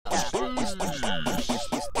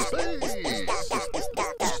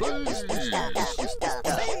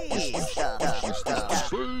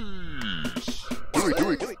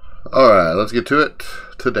let's get to it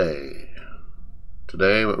today.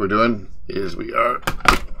 Today, what we're doing is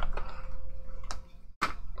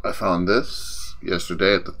I found this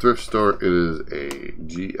yesterday at the thrift store. It is a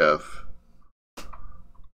GF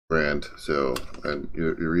brand. So, and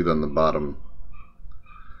you read on the bottom,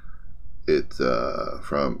 it's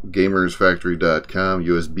from gamersfactory.com.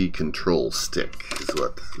 USB control stick is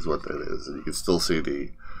what that is. And you can still see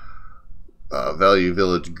the Value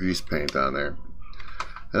Village grease paint on there.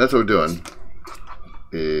 And that's what we're doing.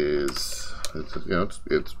 It's got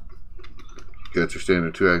your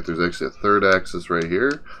standard 2-axis. There's actually a 3rd axis right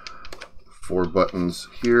here. 4 buttons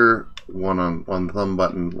here. One thumb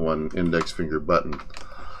button, 1 index finger button.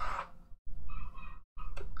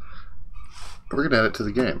 We're gonna add it to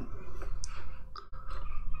the game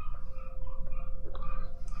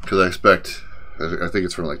because I think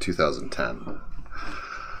it's from like 2010.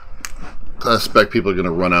 I expect people are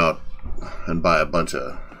gonna run out and buy a bunch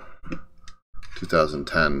of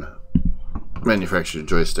 2010 manufactured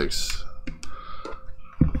joysticks.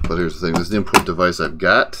 But here's the thing, this is the input device I've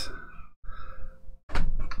got,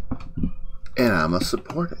 and I'm gonna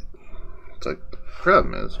support it. It's like, the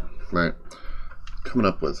problem is, right, coming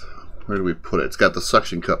up with, where do we put it? It's got the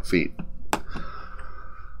suction cup feet. But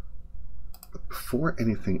before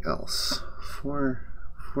anything else, before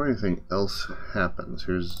anything else happens,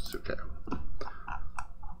 here's, okay.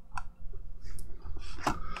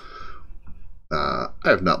 I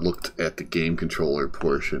have not looked at the game controller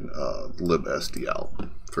portion of libSDL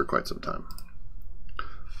for quite some time.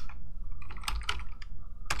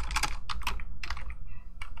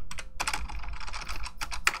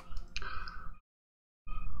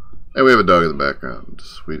 And we have a dog in the background.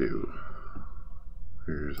 We do.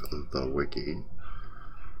 Here's the wiki.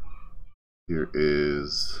 Here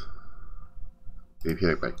is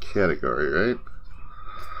API by category, right?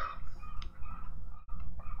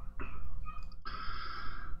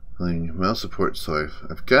 Mouse support. So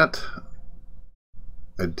I've got.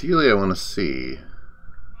 Ideally, I want to see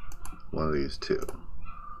one of these two.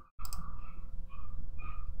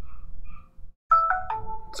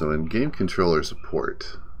 So in game controller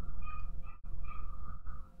support.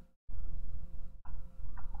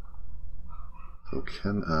 So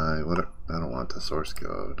can I? I don't want the source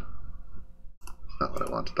code. It's not what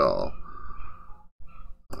I want at all.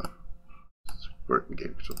 Support and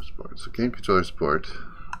game controller support. So game controller support.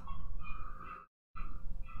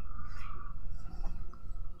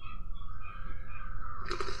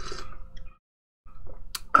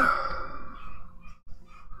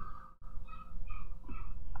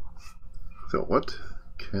 So what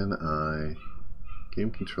can I?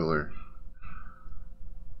 Game controller.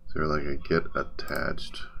 Is there like a get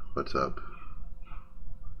attached? What's up?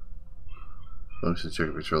 Function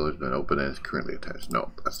checker controller has been opened and is currently attached.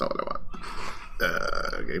 No, that's not what I want.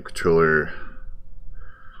 Game controller.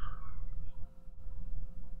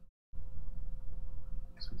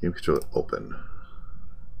 So game controller open.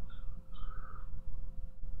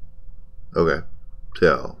 Okay,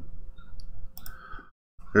 so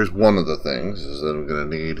here's one of the things is that I'm going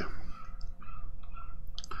to need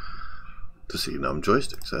to see num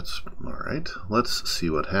joysticks. That's all right. Let's see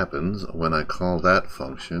what happens when I call that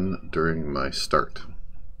function during my start.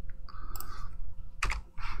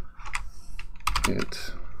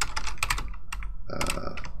 Int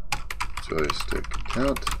joystick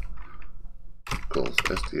count equals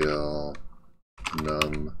SDL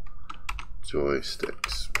num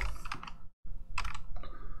joysticks.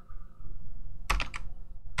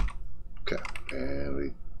 Okay, and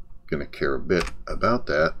we're gonna care a bit about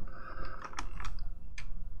that.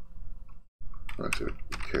 Actually,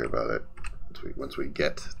 we care about it once we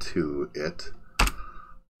get to it.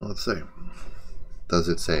 Let's see. Does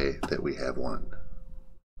it say that we have 1?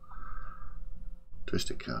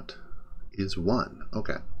 Joystick count is 1.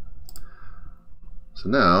 Okay. So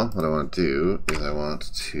now what I want to do is I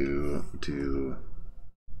want to do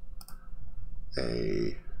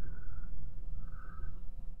a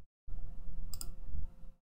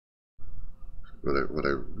what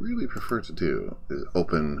I really prefer to do is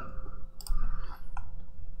open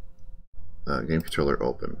game controller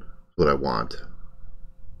open. What I want.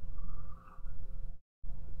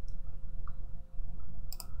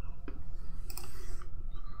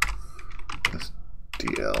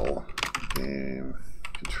 SDL game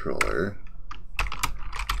controller.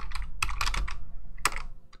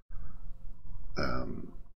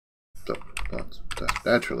 So that's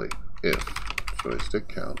naturally if joystick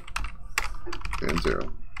count and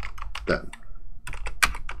 0, then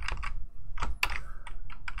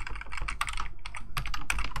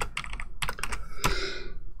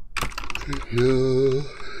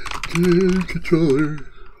game controller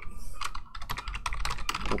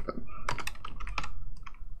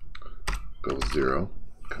go with 0,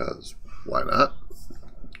 because why not?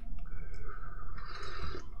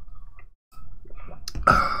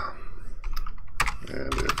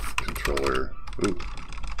 And if controller, ooh,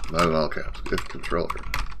 not in all caps, if controller,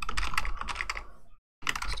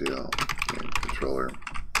 STL, game controller,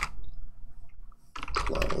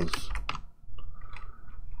 close,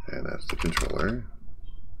 and that's the controller,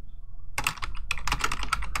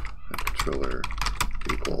 and controller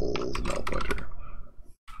equals null pointer.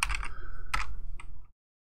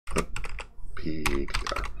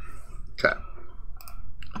 PTR. Okay.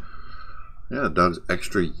 Yeah, the dog's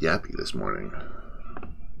extra yappy this morning.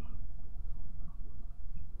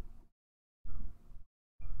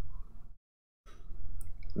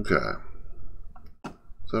 Okay.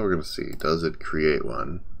 So we're going to see, does it create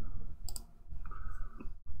one?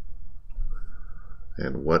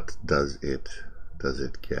 And what does it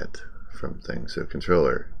get from things? So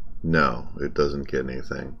controller, no, it doesn't get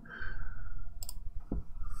anything.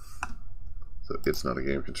 So it's not a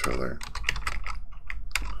game controller.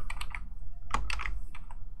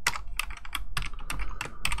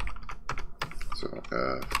 So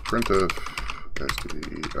printf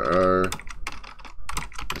std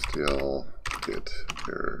stl get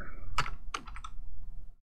error.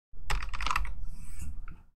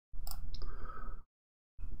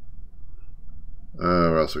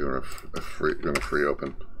 We're also going to free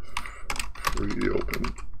open.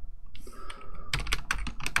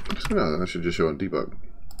 No, that should just show on debug.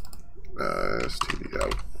 Std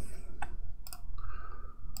out.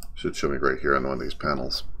 Should show me right here on one of these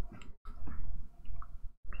panels.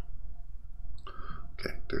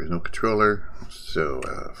 Okay, there is no controller, so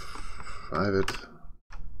 5 it.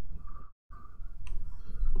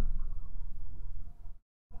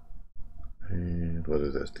 And what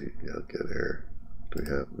is std out get error? Do we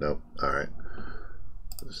have? Nope. All right.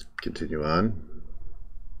 Let's continue on.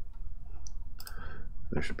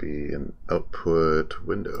 There should be an output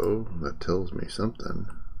window that tells me something.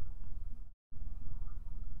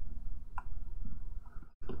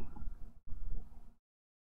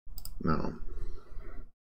 No.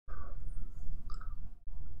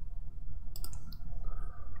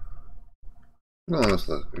 Well,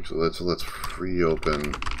 let's free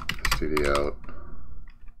open std out.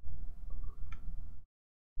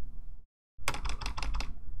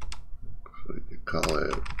 So you call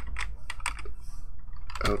it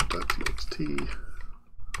out.txt,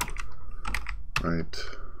 right,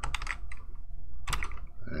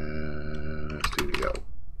 and std out.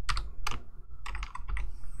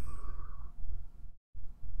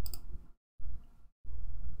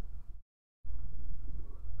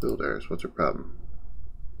 Build errors, what's your problem?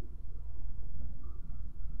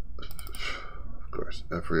 Of course,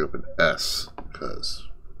 reopen S, because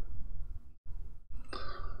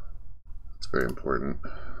it's very important.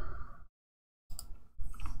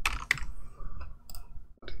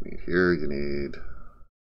 What do you need here? You need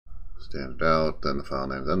standard out, then the file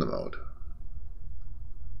name, then the mode.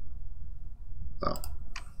 Oh.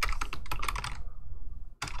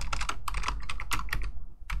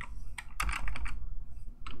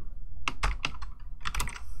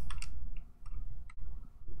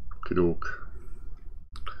 Okey-doke.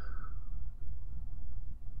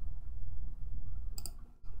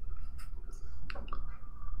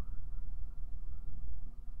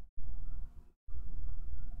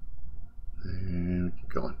 And we keep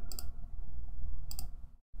going.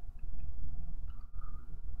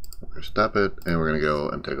 We're going to stop it, and we're going to go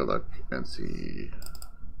and take a look and see.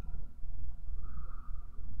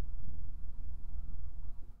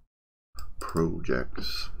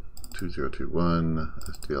 Projects 2021,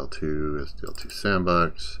 SDL2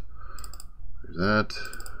 sandbox. There's that.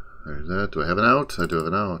 There's that. Do I have an out? I do have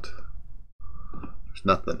an out. There's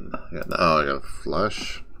nothing. Oh, I got a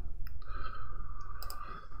flush.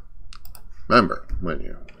 Remember, when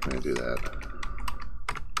you do that,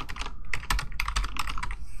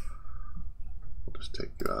 we'll just take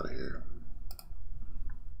you out of here.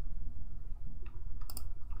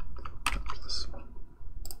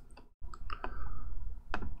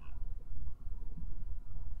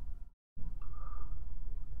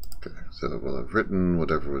 Okay, so we'll have written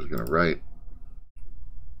whatever was going to write.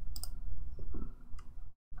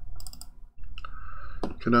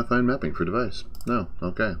 Could not find mapping for device. No,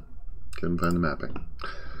 okay. Couldn't find the mapping.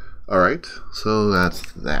 Alright, so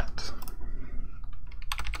that's that.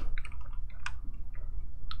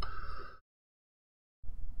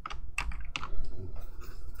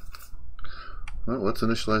 Well, let's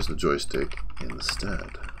initialize the joystick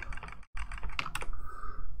instead.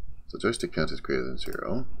 So joystick count is greater than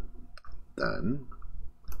 0. Then,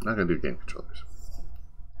 I'm not going to do game controllers.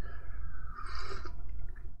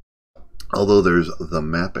 Although there's the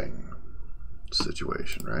mapping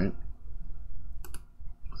situation, right?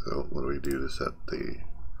 So what do we do to set the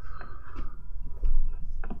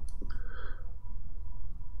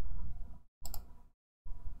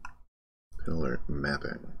pillar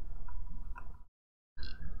mapping?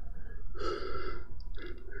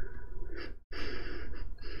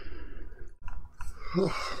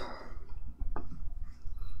 Pillar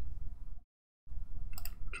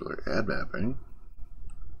add mapping.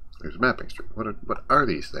 There's mapping string. What are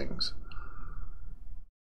these things?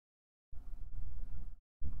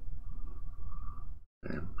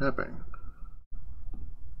 Okay, mapping.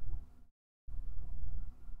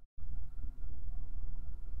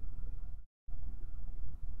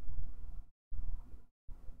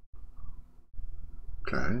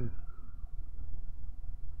 Okay.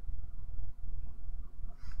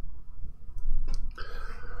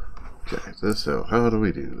 Okay, so how do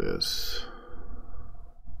we do this?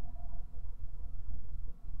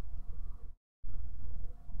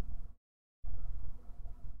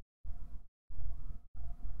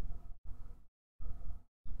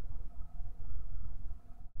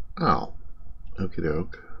 Oh, okie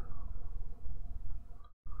doke.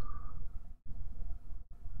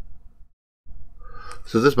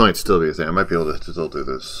 So this might still be a thing. I might be able to still do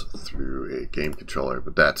this through a game controller,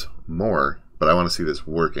 but that's more. But I want to see this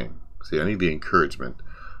working. See, I need the encouragement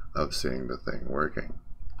of seeing the thing working.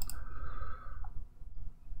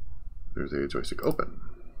 There's a joystick open.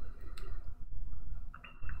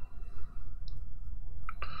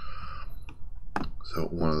 So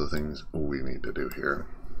one of the things we need to do here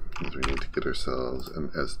is we need to get ourselves an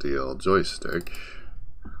SDL joystick.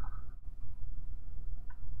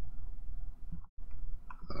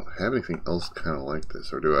 I don't have anything else kind of like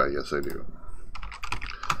this, or do I? Yes, I do.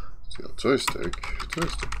 SDL joystick.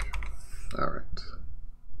 All right.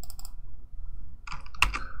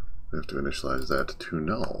 We have to initialize that to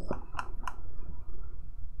null.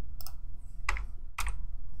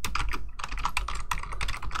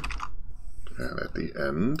 And at the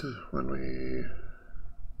end, when we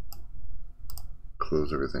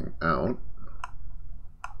close everything out,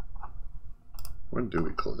 when do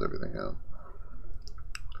we close everything out?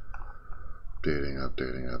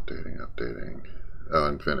 Updating. Oh,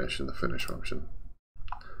 and finish in the finish function.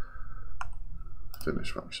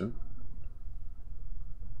 Finish function.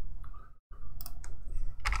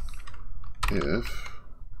 If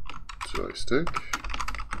joystick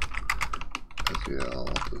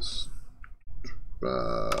SDL this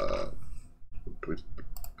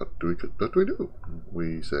what do we do?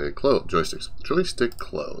 We say close joystick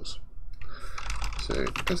close. Say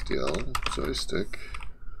SDL joystick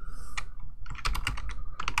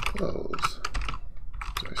close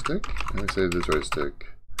joystick, and we say the joystick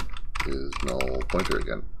is null pointer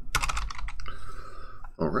again.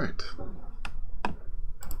 All right.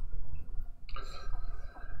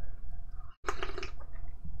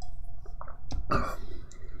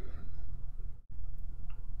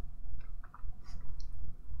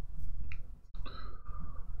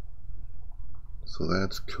 So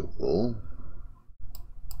that's cool.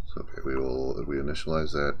 So okay, we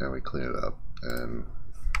initialize that and we clean it up and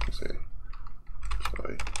say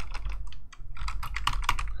joy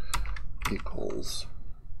equals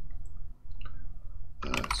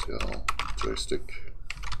SL joystick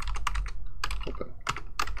open.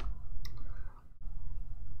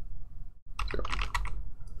 There.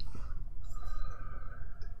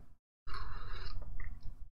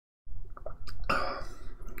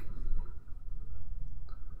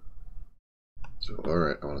 So,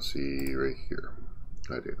 alright, I want to see right here.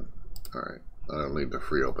 I do. Alright, I don't leave the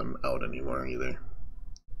free open out anymore either.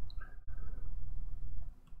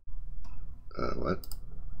 What?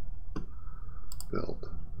 Build.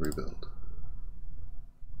 Rebuild.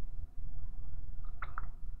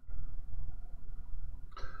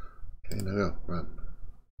 Okay, now go. Run.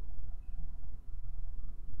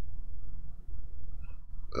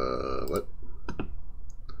 What?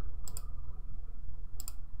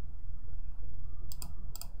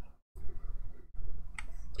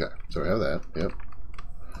 Okay, so I have that, yep.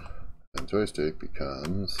 And joystick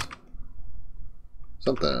becomes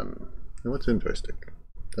something. And what's in joystick?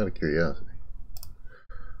 Out of curiosity.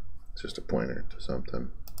 It's just a pointer to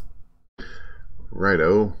something.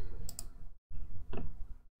 Righto.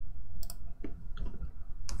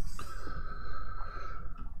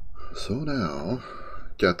 So now,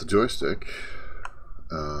 got the joystick.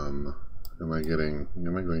 Am I going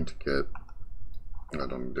to get, I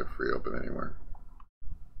don't need to free open anymore.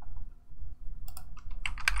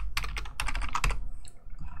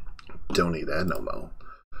 Don't need that no more.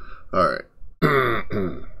 Alright.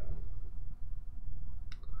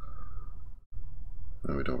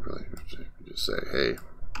 No, we don't really. We just say, hey,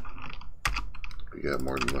 we got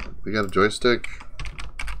more than one. We got a joystick.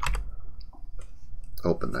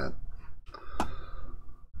 Open that.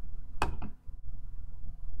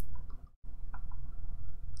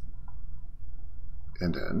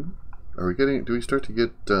 And then, are we getting, do we start to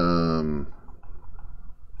get,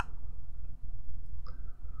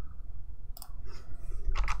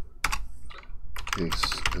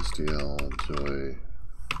 case SDL joy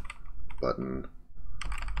button,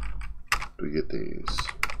 do we get these?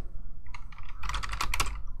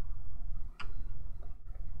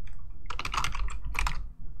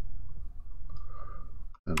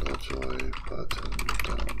 Handle joy button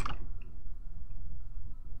down.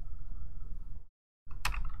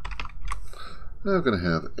 I'm going to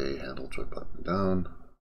have a handle joy button down,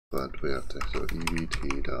 but we have to, so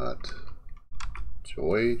evt dot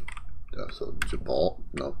joy, so jabal,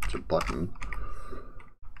 no, button,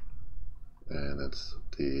 and it's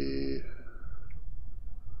the,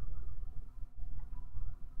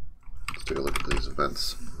 let's take a look at these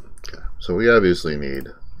events. Okay, so we obviously need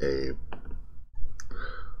a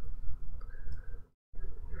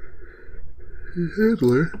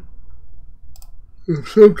handler of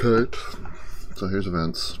some kind. So here's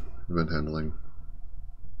events, event handling.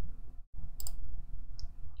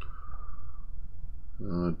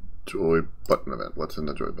 Joy button event. What's in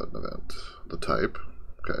the joy button event? The type.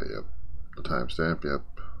 Okay, yep. The timestamp, yep.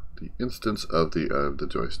 The instance of the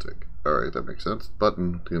joystick. Alright, that makes sense.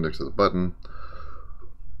 Button, the index of the button,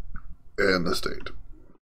 and the state.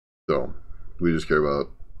 So we just care about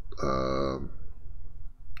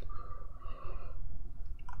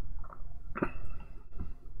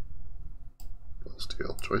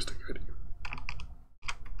STL joystick ID.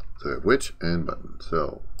 So we have which and button.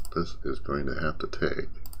 So this is going to have to take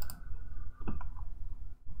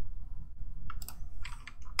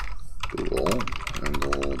Google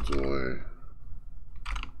handle joy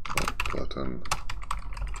button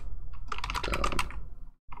down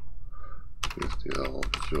STL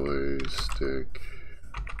joystick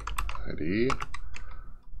ID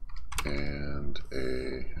and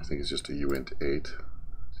a, I think it's just a uint 8.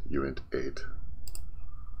 Uint 8.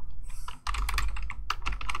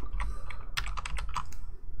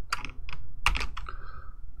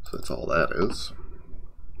 So that's all that is.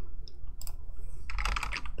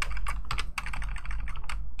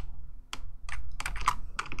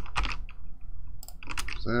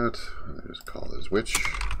 That, and I just call this which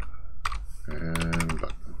and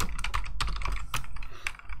button.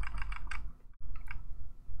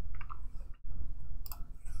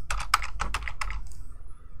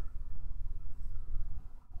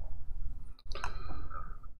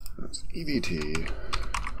 That's evt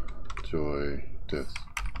joy diff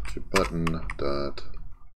button dot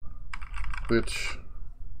which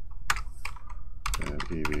and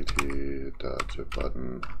evt dot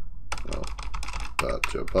button, well, dot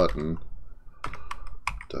button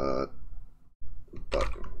dot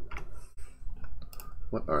button.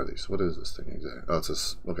 What are these? What is this thing exactly? Oh, it's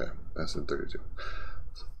this. Okay, that's in 32.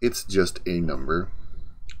 It's just a number.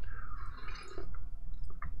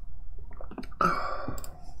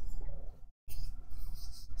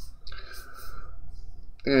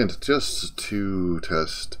 And just to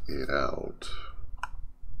test it out,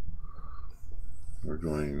 we're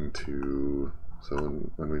going to,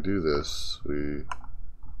 so when we do this, we'll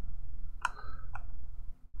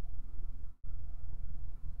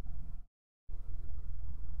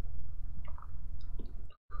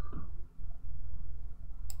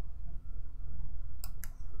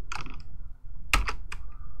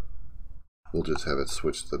just have it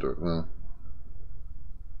switch the door.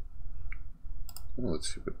 Well,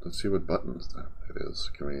 let's see what buttons it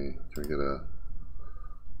is. Can we get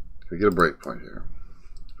a breakpoint here?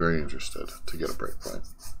 Very interested to get a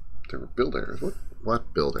breakpoint. There were build errors.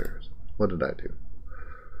 What build errors? What did I do?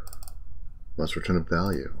 Must return a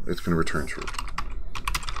value. It's going to return true.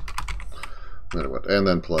 No matter what. And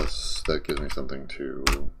then plus that gives me something to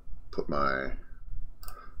put that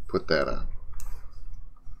on.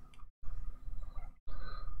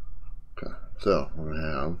 Okay. So we're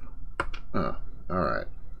gonna have alright.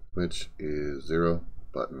 Which is 0,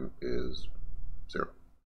 button is 0.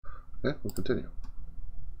 Okay, we'll continue.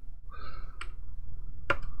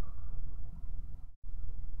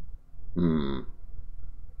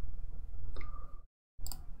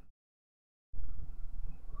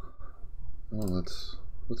 Well,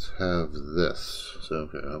 let's have this. So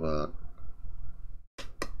okay, how about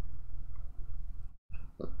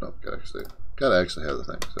no, gotta actually have the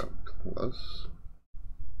thing. So plus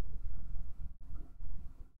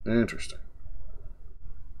interesting.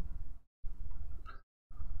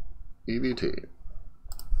 EVT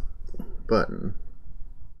button.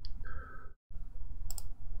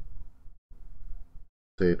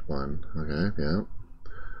 State 1. Okay, yeah.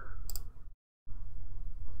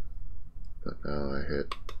 But now I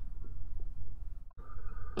hit.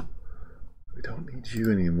 We don't need you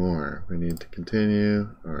anymore. We need to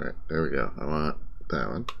continue. Alright, there we go. I want that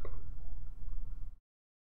one.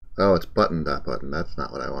 Oh, it's button dot button. That's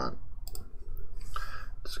not what I want.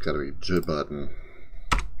 It's got to be J button.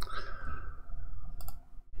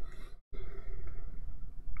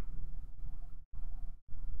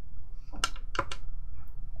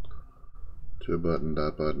 J button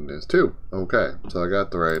dot button is 2. Okay, so I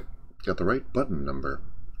got the right button number.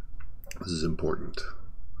 This is important.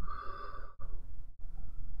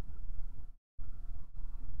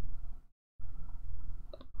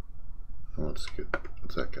 Let's get,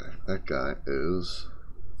 what's that guy? That guy is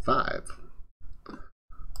 5.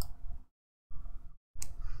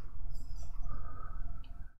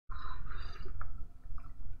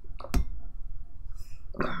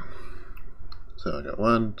 So I got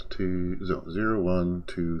 1, 2, 0, 1,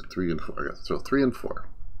 2, 3, and 4. I got so 3 and 4.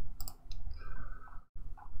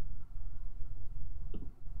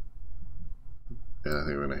 And I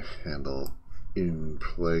think we're gonna handle in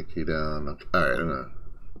play key down. Okay. All right, I'm gonna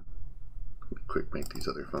quick make these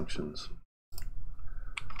other functions.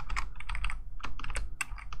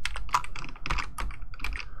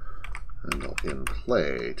 And I'll in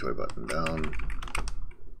play joy button down.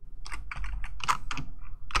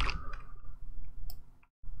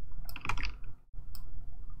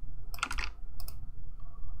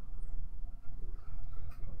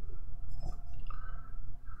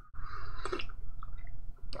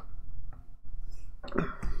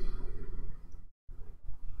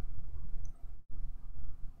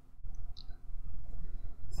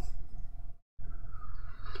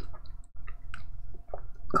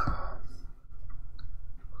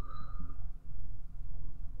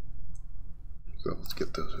 So let's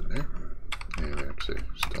get those in there. And actually,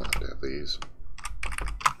 still have to have these.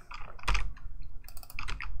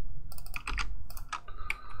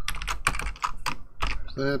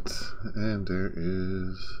 There's that, and there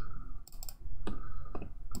is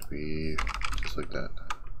be just like that.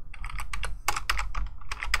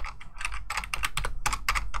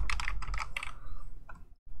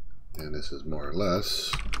 And this is more or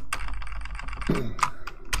less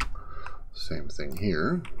same thing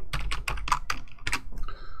here.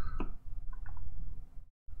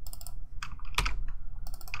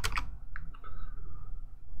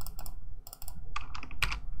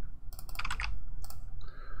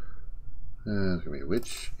 And it's going to be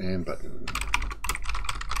which and button.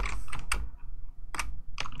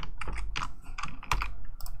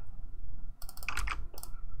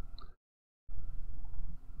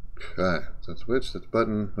 Okay, so that's which, that's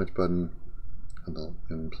button, which button, and the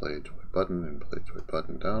in play joy button, in play joy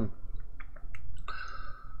button down.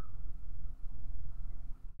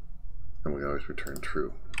 And we always return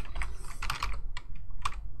true,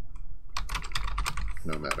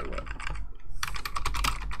 no matter what.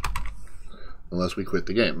 Unless we quit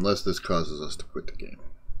the game, unless this causes us to quit the game.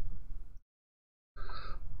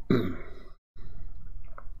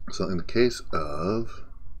 So in the case of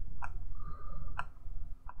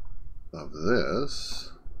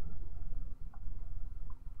this,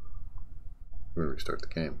 we're going to restart the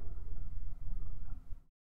game.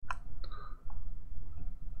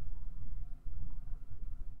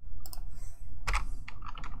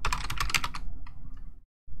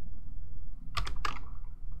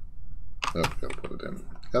 Oh, gotta put it in.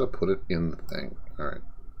 Gotta put it in the thing. All right.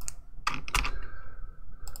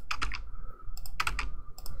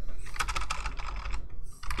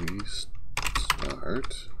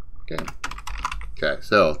 Restart game. Okay,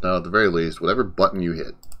 so now at the very least, whatever button you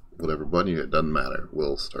hit, doesn't matter.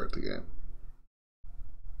 We'll start the game.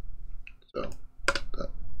 So that,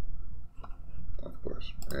 of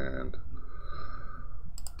course, and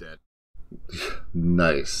dead.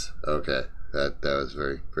 Nice. Okay, that was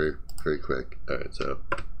very quick. All right, so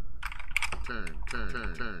turn,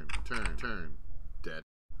 dead.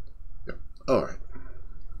 Yep. All right.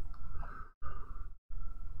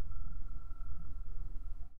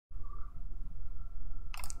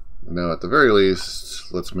 Now, at the very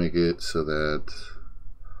least, let's make it so that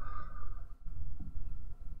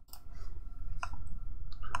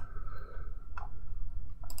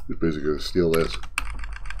we're basically going to steal this.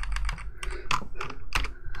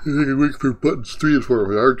 You can wait for buttons 3 and 4.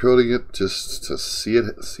 We're hard coding it just to see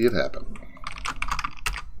it happen.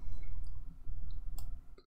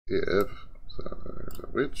 If so, there's a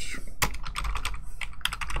which,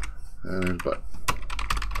 and there's button.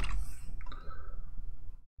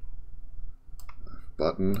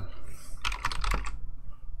 Button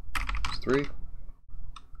 3.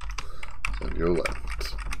 Then go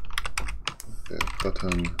left. Okay,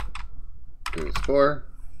 button is 4.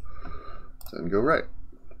 Then go right.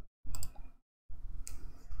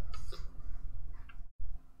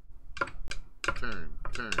 Turn,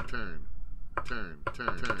 turn, turn, turn, turn,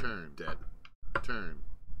 turn, turn, dead. Turn,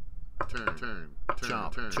 turn, turn,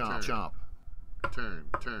 chop, chop, chop. Turn,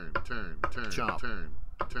 turn, turn, turn, chop, turn,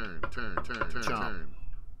 turn, turn, turn, turn, chop,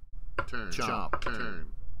 turn, chop, turn,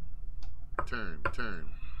 turn, turn,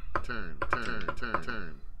 turn, turn, turn,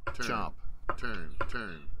 turn, chop, turn,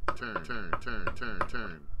 turn, turn, turn, turn, turn,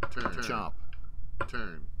 turn, turn, chop,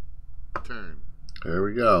 turn, turn. There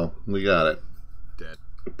we go. We got it. Dead.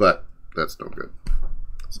 But that's no good.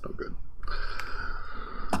 That's no good.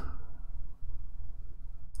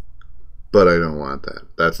 But I don't want that.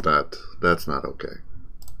 That's not okay.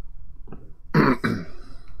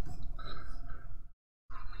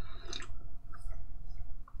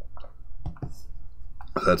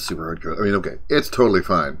 That's super hard code. I mean, okay, it's totally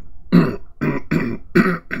fine.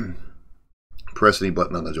 Press any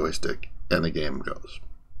button on the joystick and the game goes.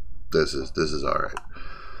 This is all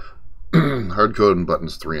right. Hard code and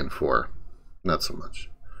buttons 3 and 4, not so much.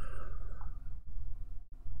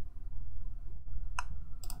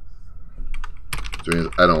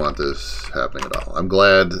 I don't want this happening at all. I'm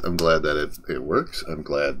glad that it works. I'm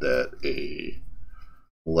glad that a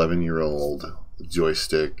 11-year-old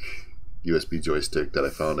joystick, USB joystick that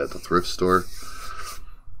I found at the thrift store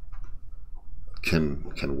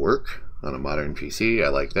can work on a modern PC. I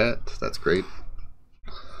like that. That's great.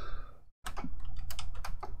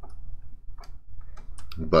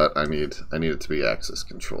 But I need it to be axis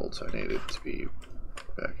controlled, so I need it to be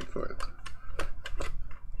back and forth.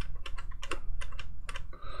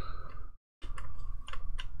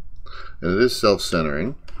 And it is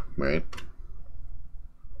self-centering, right?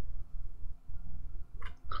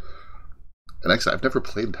 And actually, I've never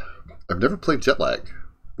played jet lag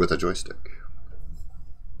with a joystick.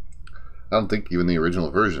 I don't think even the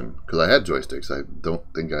original version, because I had joysticks. I don't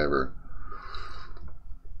think I ever.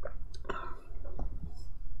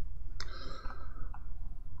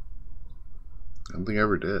 I don't think I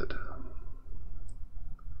ever did.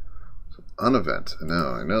 So unevent. And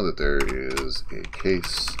now I know that there is a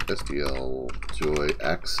case SDL joy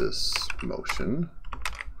axis motion.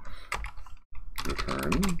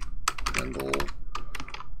 Return handle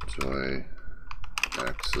joy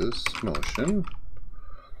axis motion.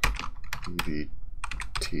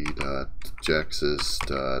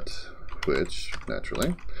 evt.jaxis.which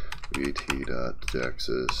naturally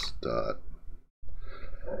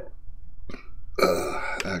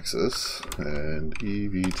evt.jaxis.axis and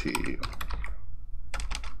evt.jaxis.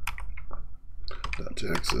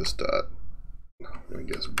 I'm going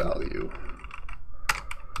to guess value.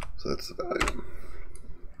 So that's the value.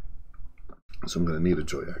 So I'm going to need a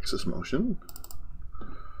joy axis motion.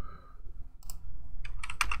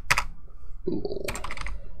 Bool.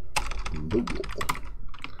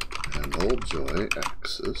 Handle joy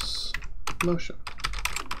axis motion.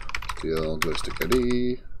 STL joystick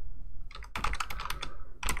ID.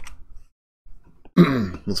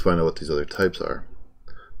 Let's find out what these other types are.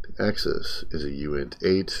 The axis is a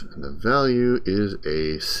uint8 and the value is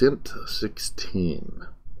a sint16.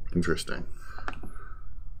 Interesting.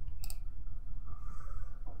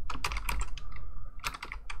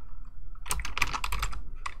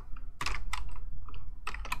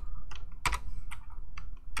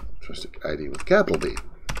 Joystick ID with capital B.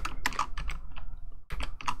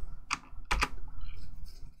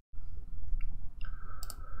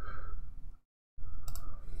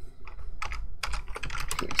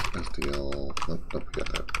 Okay, so SDL. Nope, we got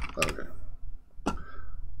that. Okay.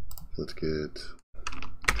 Let's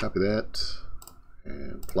copy that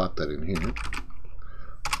and plop that in here.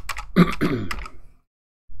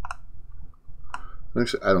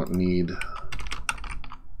 Actually, I don't need.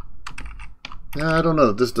 I don't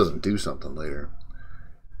know. This doesn't do something later.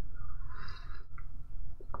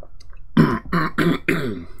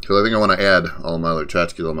 Because I think I want to add all my other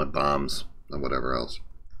tchotchkes, all my bombs, and whatever else.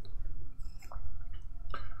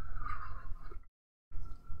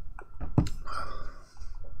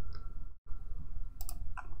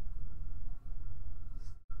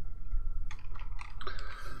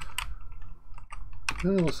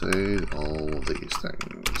 And we'll say all of these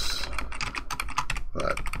things.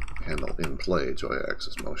 But handle in play joy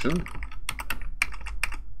axis motion.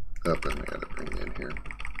 Up and we gotta bring it in here.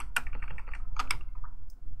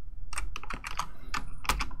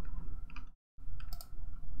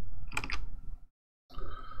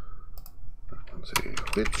 That one's a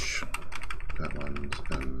which, that one's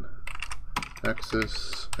an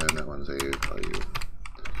axis, and that one's a value.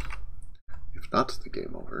 not the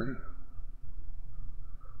game over.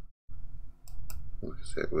 We'll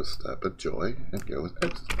say it was stop at joy and go with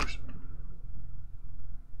X's motion.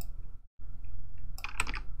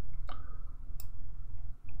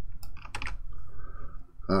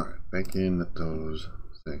 Alright, making those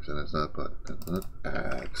things, and it's not button, it's not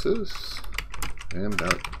axis, and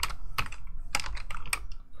out.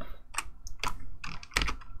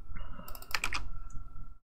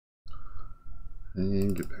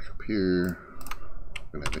 And get back up here.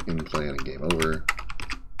 I'm gonna have an in play and a game over.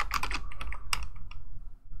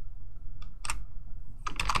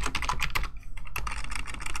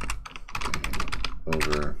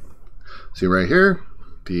 Over. See right here,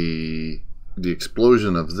 the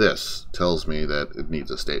explosion of this tells me that it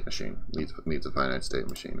needs a state machine. Needs a finite state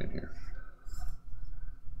machine in here.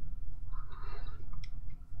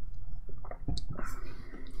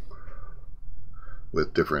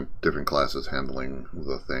 With different classes handling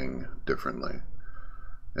the thing differently,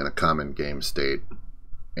 and a common game state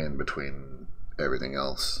in between everything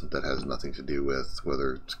else that has nothing to do with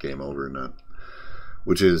whether it's game over or not,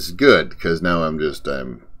 which is good because now I'm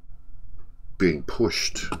being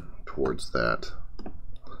pushed towards that.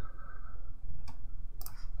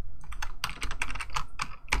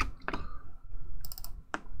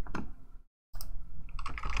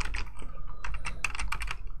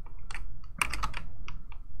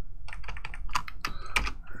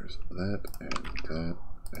 There's that and that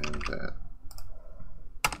and that.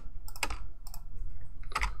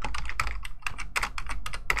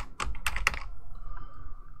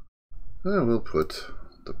 We'll put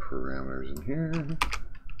the parameters in here.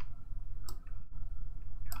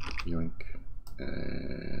 Yoink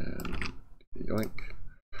and yoink.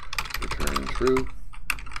 Return true.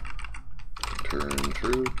 Return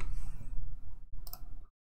true.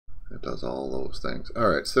 It does all those things.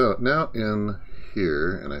 Alright, so now in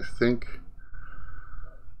here, and I think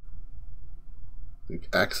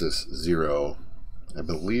axis 0, I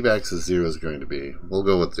believe axis 0 is going to be, we'll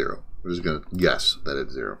go with 0. We're just going to guess that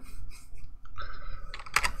it's 0.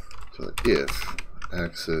 So if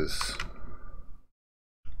axis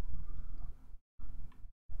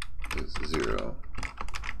is 0,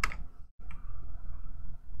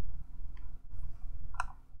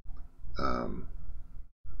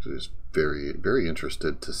 just very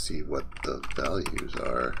interested to see what the values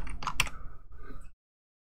are.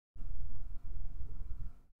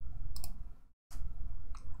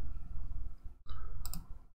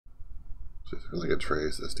 So it's like a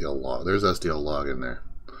trace SDL log. There's SDL log in there.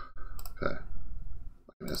 Okay,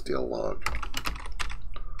 an SDL log.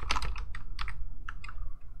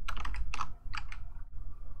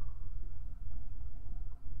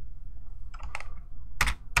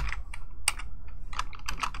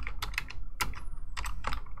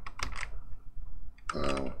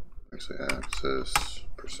 Actually, axis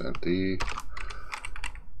 %d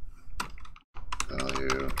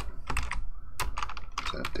value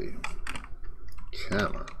 %d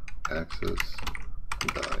comma axis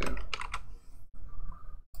value.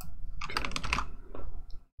 Okay.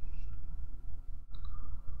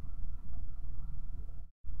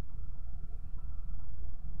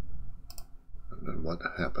 And then what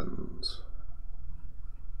happens?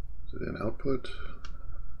 Is it in output?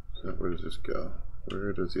 So where does this go?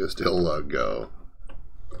 Where does the SDL log go?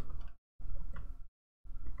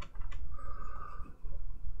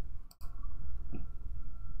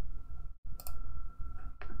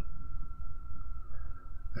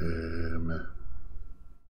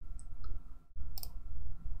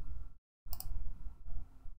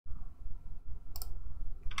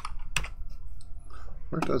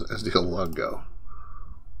 Where does SDL log go?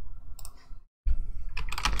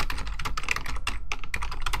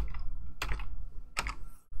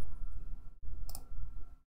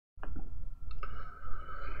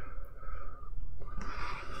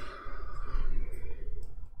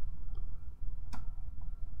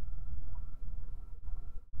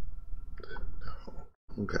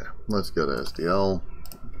 Okay, let's go to SDL.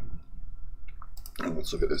 And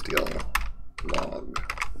let's look at SDL log.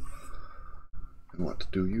 And what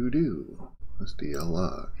do you do? SDL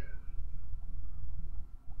log.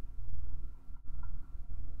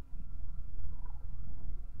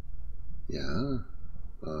 Yeah.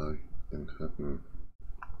 Log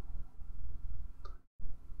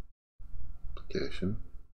application.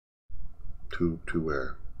 To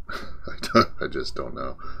where? I just don't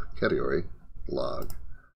know. Category log.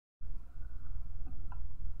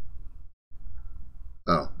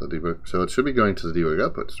 Oh, the debug. So it should be going to the debug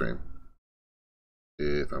output stream,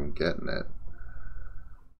 if I'm getting it.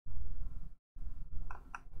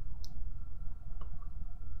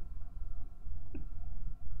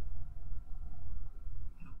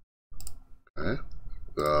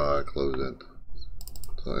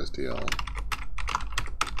 SDL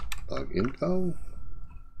log info.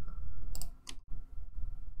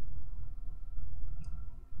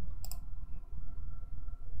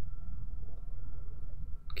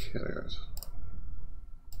 Categories.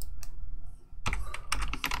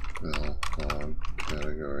 Well, log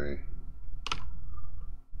category.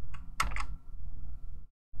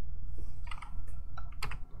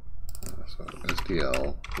 So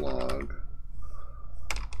SDL log,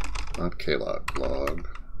 not klog, log,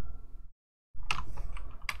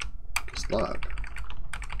 just log.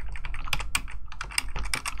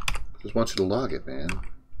 Just want you to log it, man.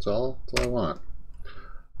 That's all I want.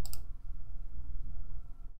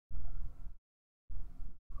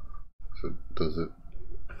 So is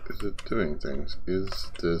it doing things?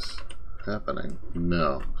 Is this happening?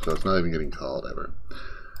 No. So it's not even getting called ever.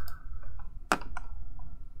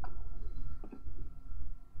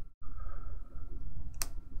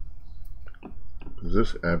 Does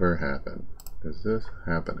this ever happen? Is this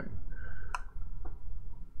happening?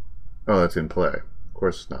 Oh, that's in play. Of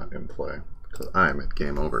course it's not in play, because I'm at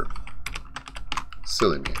game over.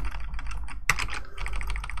 Silly me.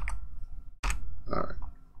 Alright.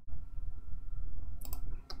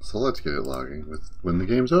 So let's get it logging with when the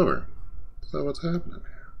game's over. So what's happening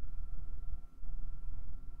here?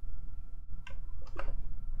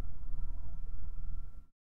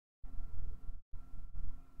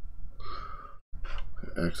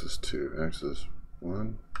 Axis 2, axis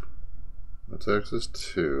 1. That's axis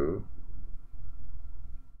 2.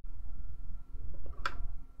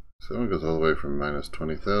 So it goes all the way from minus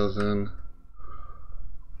 20,000.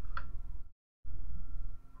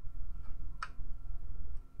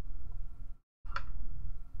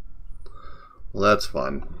 Well, that's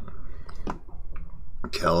fun.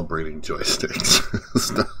 Calibrating joysticks.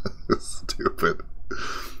 It's stupid.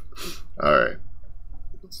 Alright.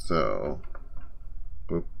 So.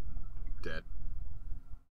 Whoop. Dead.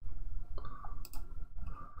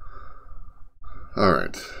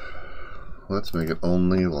 Alright. Let's make it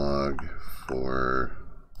only log for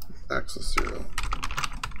axis 0.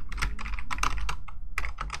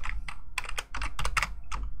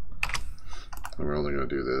 And we're only going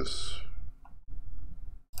to do this.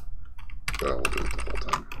 Well, we'll do it the whole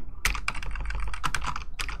time.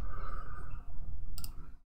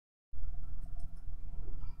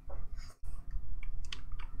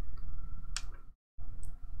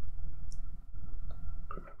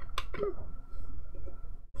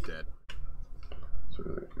 Dead. So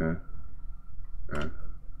really,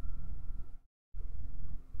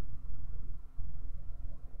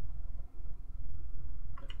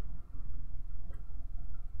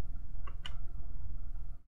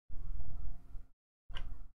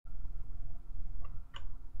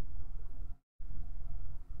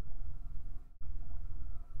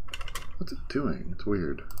 What's it doing? It's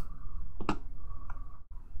weird.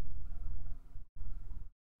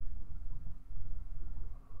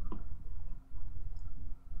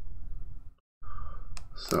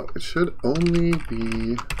 So it should only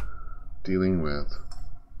be dealing with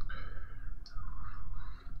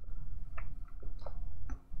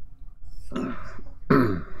so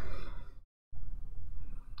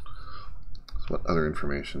what other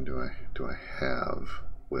information do I have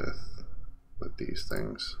with these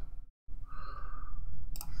things?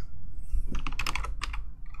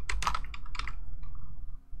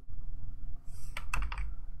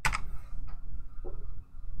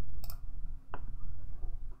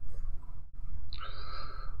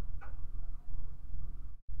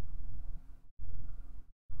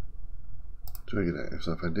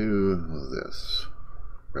 So if I do this,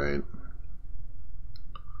 right?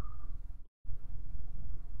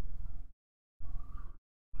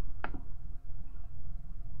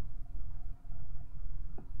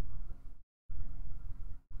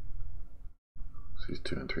 These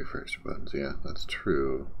 2 and 3 first buttons, yeah, that's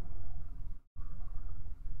true.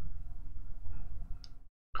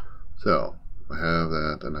 So I have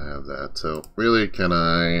that and I have that. So really, can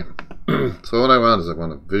I? So what I want is I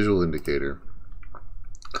want a visual indicator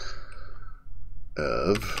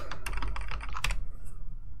of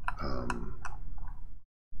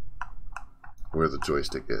where the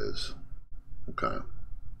joystick is. Okay.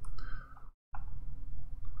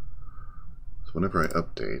 So whenever I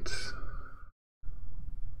update,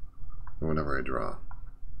 or whenever I draw,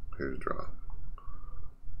 here's draw.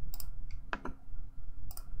 I'm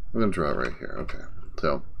going to draw it right here. Okay.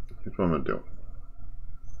 So here's what I'm going to do.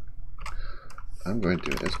 I'm going to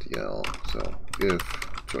do an SDL. So if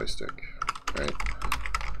joystick, right?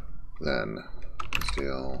 Then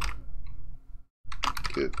SDL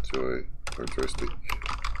get joystick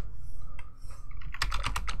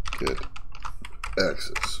get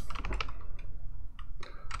axis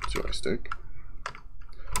joystick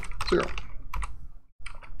 0.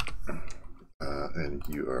 And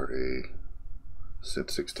you are a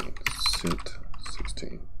Sint 16. Sint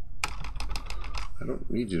 16. I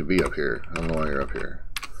don't need you to be up here. I don't know why you're up here.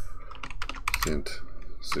 Sint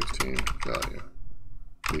 16 value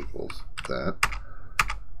equals that.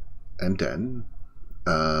 And then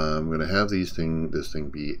I'm going to have this thing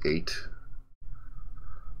be 8.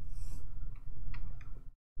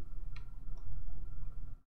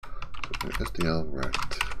 So SDL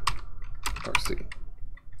rect RC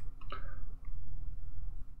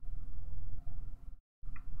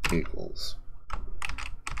equals.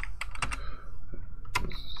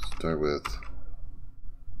 Start with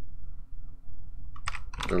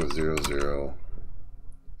 0, 0,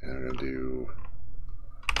 and I'm going to do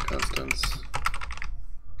constants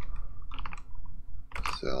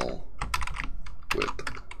cell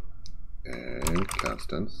width and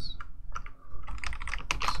constants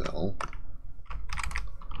cell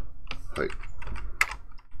height.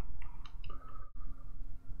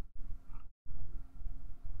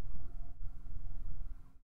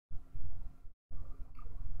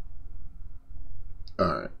 All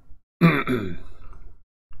right.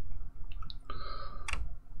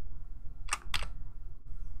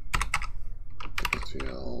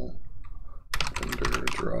 STL under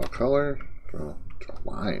draw color, draw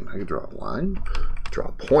line. How do you draw a line? Draw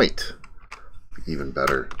a point. Even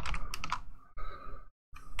better.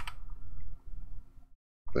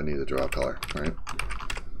 I need to draw a color, right?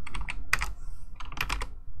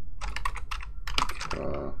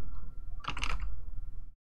 Draw.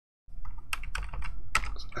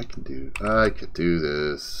 I could do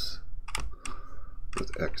this with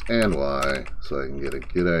X and Y so I can get a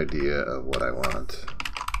good idea of what I want.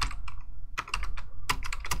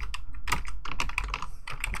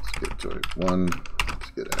 Let's get joint 1,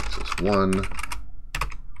 let's get axis 1,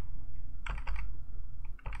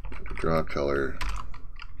 draw color,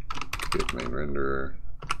 get main renderer,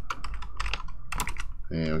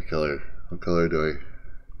 and what color do I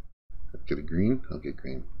get? A green? I'll get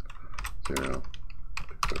green. 0,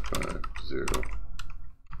 255, 0,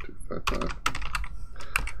 255.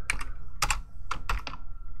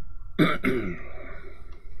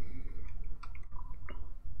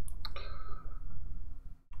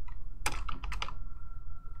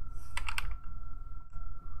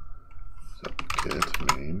 So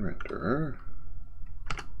get main renderer.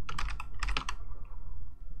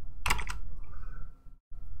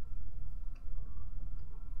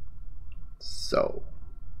 So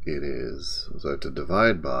it is, so I have to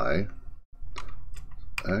divide by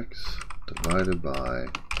x divided by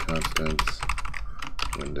constants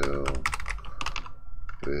window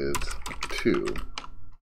with 2.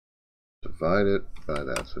 Divide it by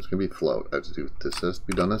that. So it's going to be float. I have to do this has to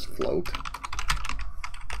be done as float.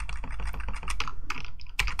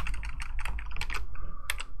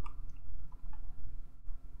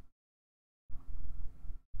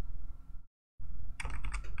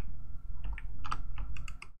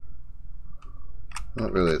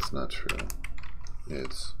 Not really, it's not true.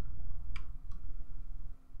 It's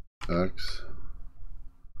x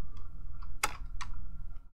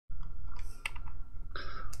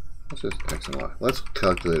let's just x and y. Let's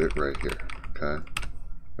calculate it right here, okay?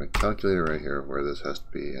 I calculate it right here where this has to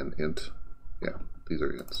be an int. Yeah, these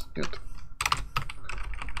are ints. Int.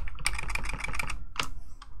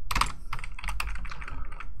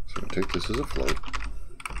 So I'm going to take this as a float.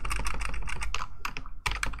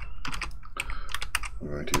 I'm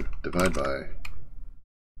going to divide by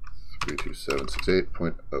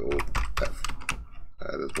 32768.0 f.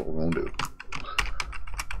 That is what we're going to do.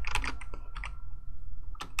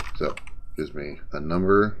 So, gives me a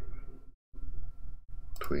number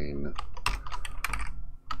between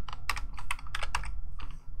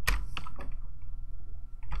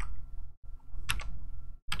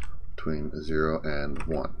between 0 and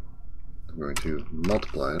 1. I'm going to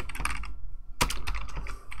multiply it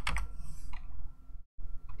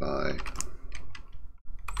by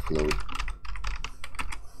float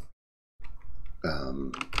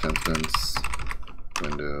constants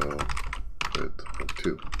window width of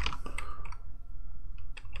 2.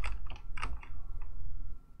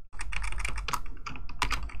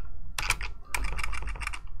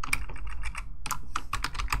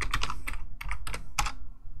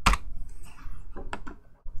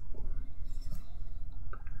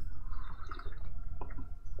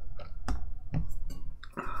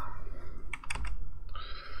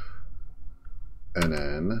 And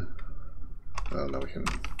then, well, now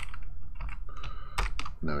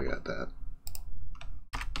we got that.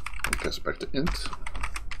 I guess back to int.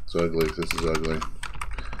 It's ugly. This is ugly.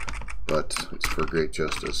 But it's for great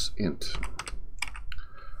justice. Int.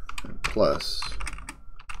 And plus.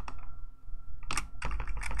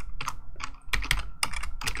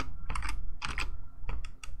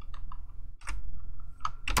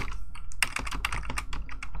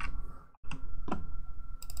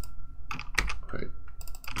 Height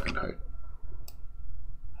and height.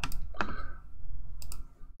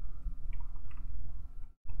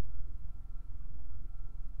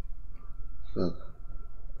 So.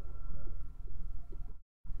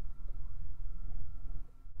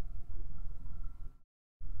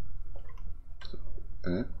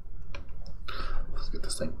 Okay. Let's get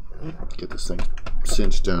this thing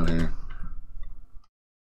cinched down here.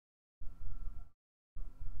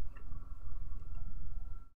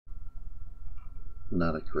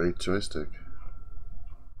 Not a great joystick.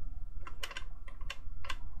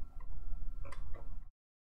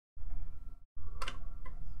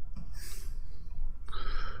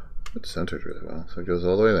 It's centered really well, so it goes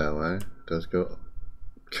all the way that way. It does go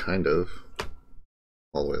kind of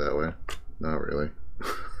all the way that way. Not really.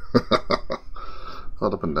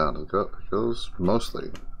 All up and down. It goes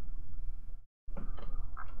mostly.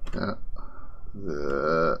 Yeah.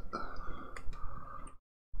 Not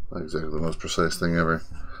exactly the most precise thing ever.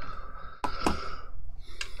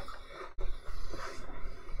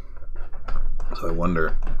 So I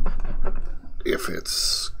wonder if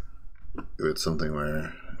it's something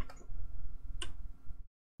where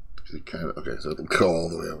it kind of, okay, so it'll go all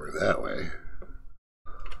the way over that way.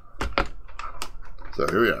 So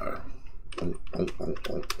here we are.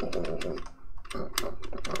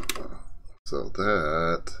 So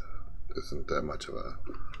that isn't that much of a.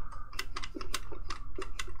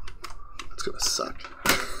 It's gonna suck.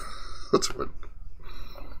 That's what.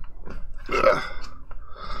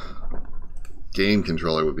 Game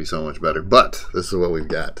controller would be so much better, but this is what we've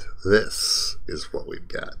got. This is what we've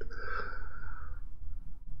got.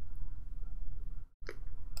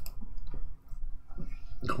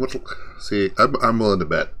 See, I'm willing to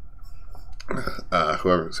bet.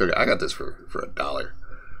 Whoever, so I got this for $1.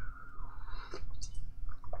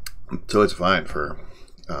 So it's fine for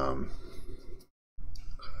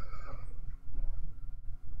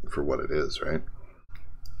what it is, right?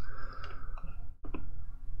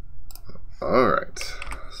 All right.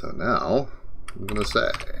 So now I'm gonna say,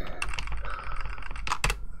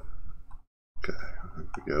 okay, if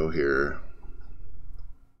we go here,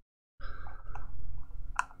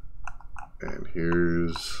 and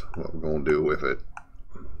here's what we're gonna do with it.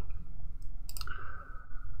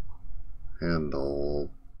 Handle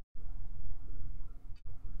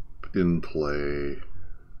in play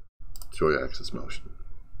joy axis motion.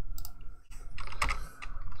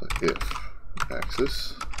 So if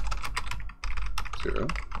axis 0,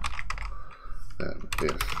 then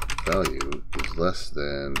if value is less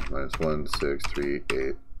than -1, 6, 3,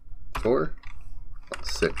 8, 4,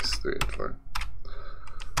 6, 3, 8, 4.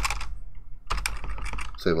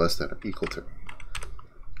 Say less than or equal to.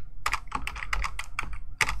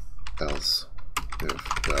 Else if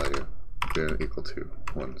value greater than or equal to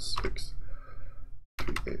 1, 6,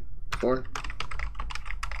 3, 8, 4,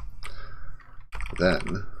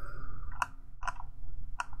 then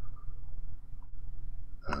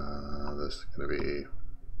this is going to be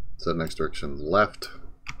set next direction left.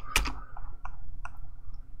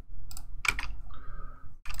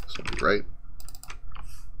 This will be right.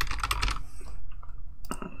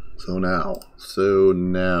 So now,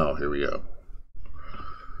 here we go.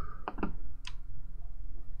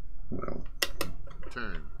 Well,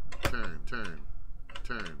 turn,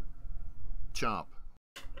 chop,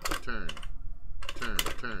 turn,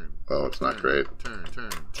 oh, it's not great. Turn,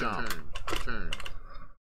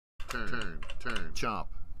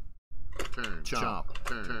 chop, chop,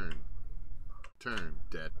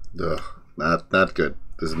 dead. Ugh, not good.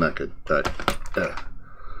 This is not good.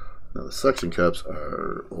 Now the suction cups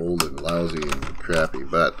are old and lousy and crappy,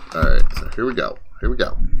 but alright, so here we go.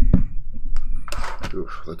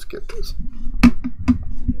 Oof, let's get this.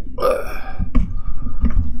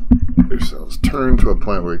 Yourselves turn to a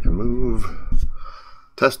point where you can move.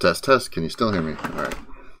 Test. Can you still hear me?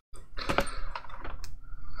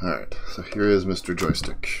 Alright, so here is Mr.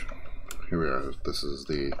 Joystick. Here we are. This is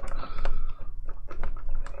the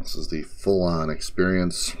full-on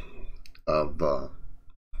experience of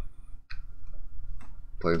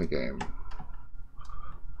playing the game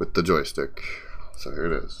with the joystick. So here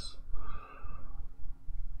it is.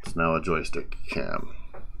 It's now a joystick cam.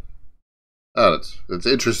 Oh, it's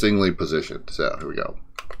interestingly positioned. So here we go.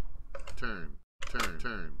 Turn,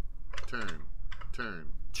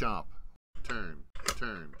 chop, turn,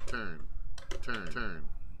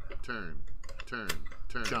 turn,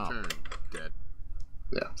 dead.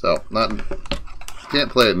 Yeah, so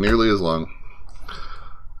can't play it nearly as long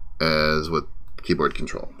as with keyboard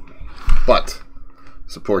control, but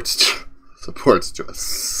supports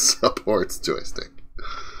joystick.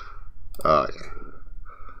 Oh yeah,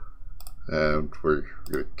 and we're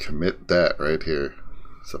gonna commit that right here.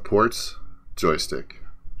 Supports joystick.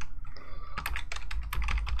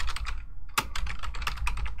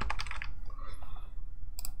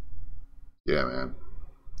 Yeah, man.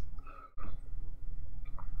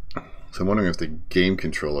 So I'm wondering if the game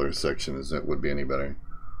controller section would be any better.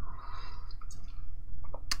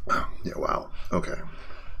 Yeah, wow. Okay.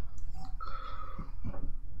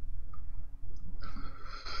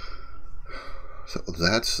 So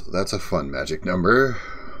that's a fun magic number.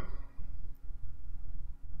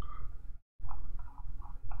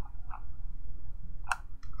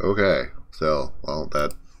 Okay. So, well,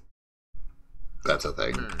 that's a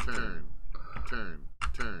thing.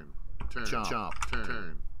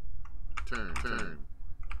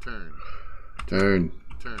 Turn.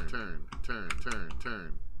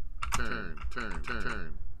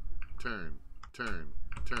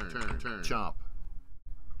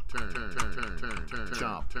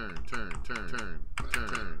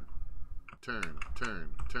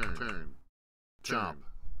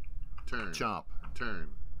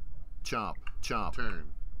 Chop. Chop.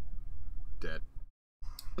 Dead.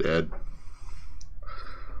 Dead.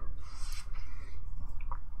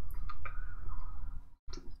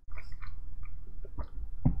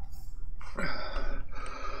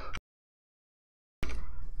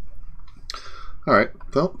 All right.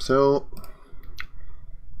 Well, so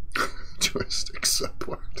joystick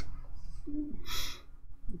support.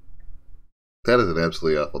 That is an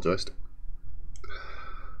absolutely awful joystick.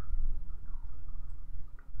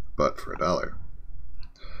 But for $1.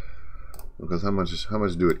 Because how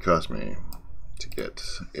much do it cost me to get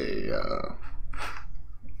a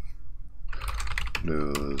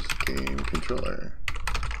Windows game controller?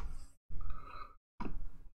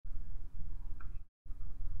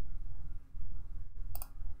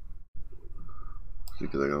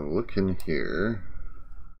 Because I gotta look in here.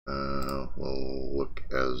 We'll look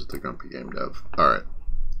as the Grumpy Game Dev. All right.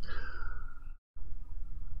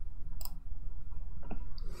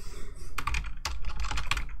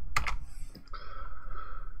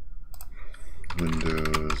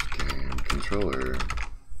 Windows game controller.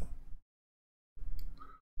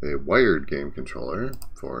 A wired game controller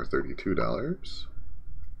for $32.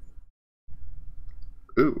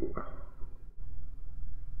 Ooh.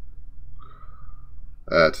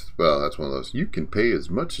 That's one of those. You can pay as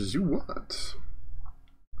much as you want.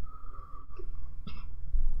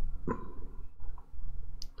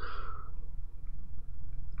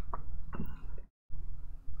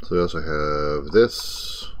 So we also have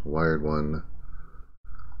this wired one.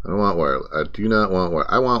 I don't want wire. I do not want wire.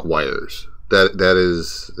 I want wires.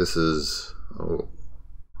 This is. Oh.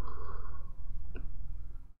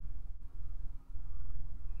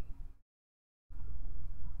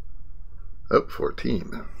 Oh,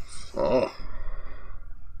 14. Oh.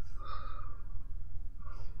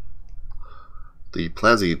 The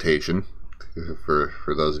Plazitation, for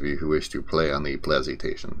those of you who wish to play on the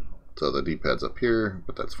Plazitation. So the D-pad's up here,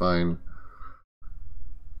 but that's fine.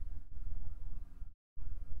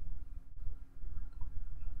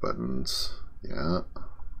 Buttons, yeah.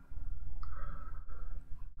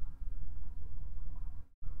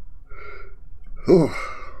 Oh.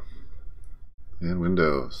 And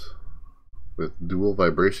Windows. With dual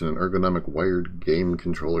vibration and ergonomic wired game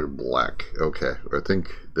controller black. Okay, I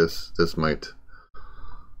think this might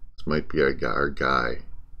be our guy.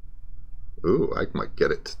 Ooh, I might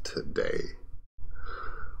get it today.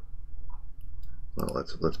 Well,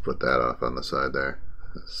 let's put that off on the side there.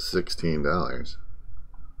 $16.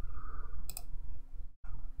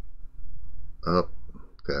 Oh,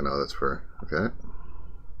 okay, no, that's for okay.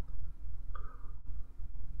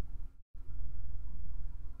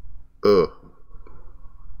 Oh,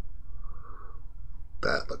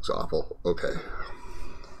 that looks awful. Okay.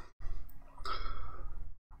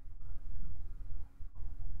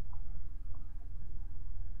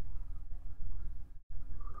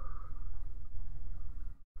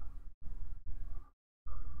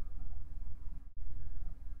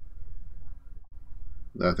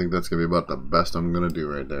 I think that's gonna be about the best I'm gonna do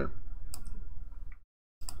right there.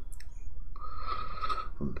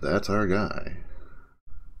 That's our guy.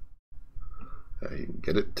 Yeah, you can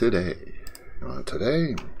get it today. You want it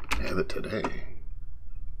today? Have it today.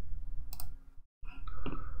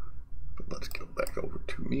 But let's go back over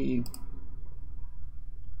to me.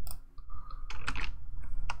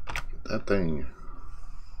 Get that thing.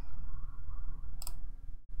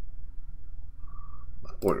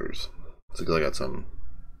 orders. Looks like I got some.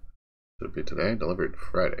 Should it be today? Delivered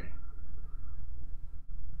Friday.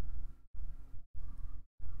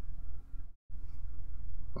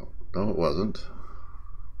 Oh, no, it wasn't.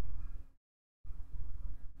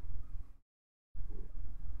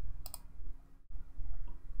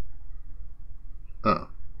 Oh,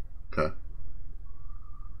 okay.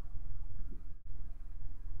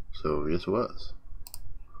 So yes, it was.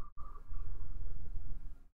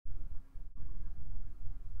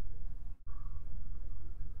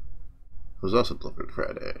 It was also delivered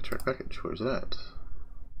Friday. Track package. Where's that?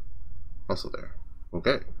 Also there.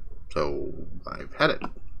 Okay. So I've had it.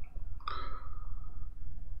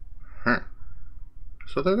 Huh.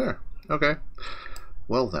 So they're there. Okay.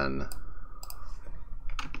 Well then.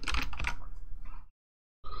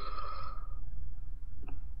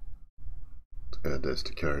 Let's add this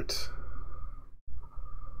to cart.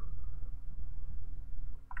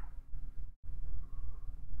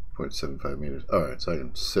 .75 meters. Alright, so I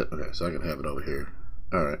can sit. Okay, so I can have it over here.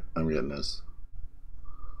 Alright, I'm getting this.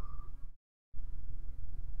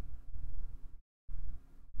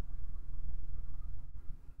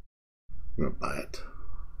 I'm gonna buy it.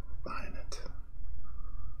 Buying it.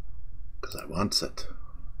 Because I wants it.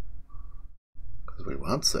 Because we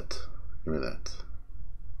wants it. Give me that.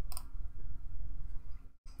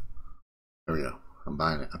 There we go. I'm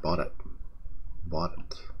buying it. I bought it. Bought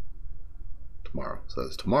it. Tomorrow. So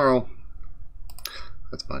it's tomorrow.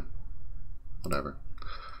 That's fine. Whatever.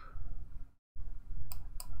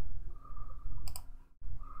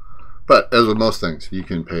 But as with most things, you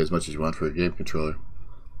can pay as much as you want for a game controller.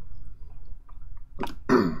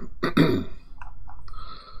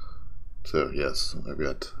 So yes, I've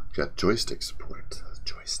got joystick support.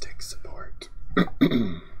 Joystick support.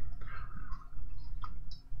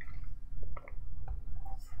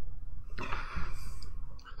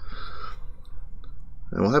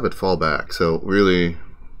 And we'll have it fall back. So really,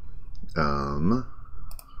 what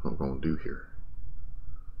we're going to do here.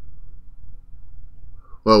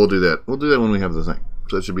 Well, we'll do that. We'll do that when we have the thing.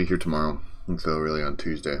 So it should be here tomorrow. And so really on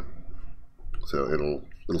Tuesday. So it'll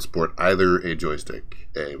support either a joystick,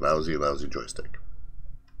 a lousy joystick,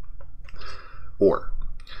 or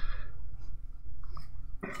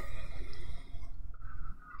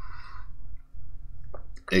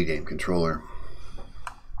a game controller.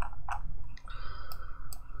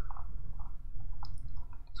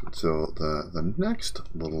 So the next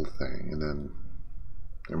little thing, and then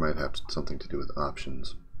there might have something to do with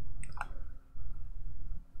options.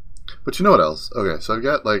 But you know what else? Okay, so I've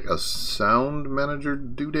got like a sound manager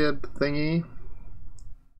doodad thingy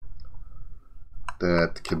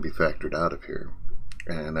that can be factored out of here.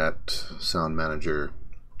 And that sound manager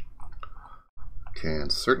can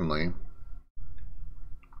certainly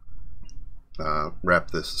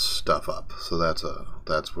wrap this stuff up. So that's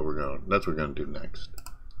what we're gonna do next.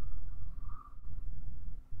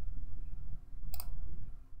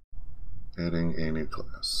 Adding a new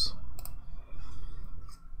class.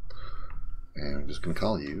 And I'm just going to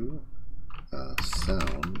call you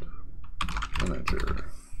Sound Manager.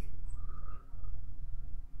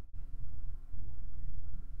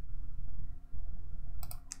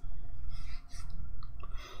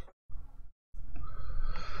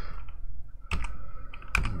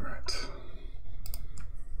 Alright.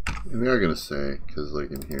 And we are going to say, because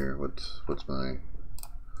like in here, what's my...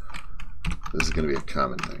 This is going to be a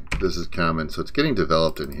common thing. This is common, so it's getting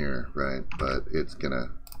developed in here, right? But it's gonna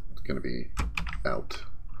be out.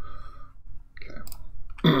 Okay.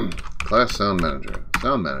 Class sound manager.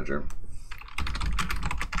 Sound manager.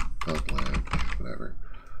 Public, whatever.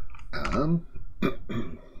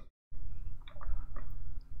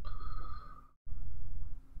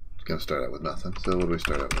 It's gonna start out with nothing. So what do we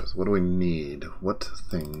start out with? What do we need? What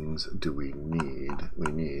things do we need?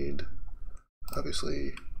 We need,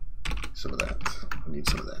 obviously, some of that. We need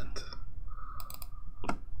some of that.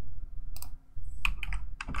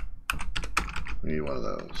 We need one of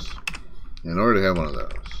those. In order to have one of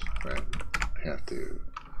those, right, I have to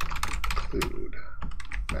include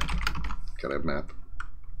map. Gotta have map.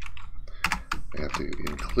 I have to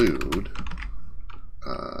include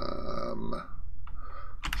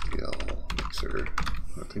SDL mixer.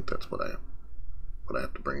 I think that's what I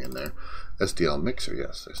have to bring in there. SDL mixer,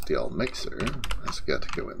 yes, SDL mixer has got to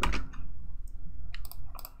go in there.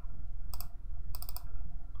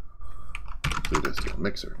 Include SDL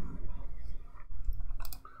mixer.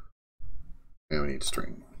 And we need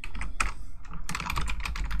string.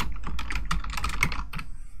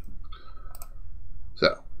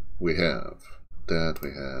 So we have that,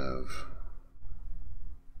 we have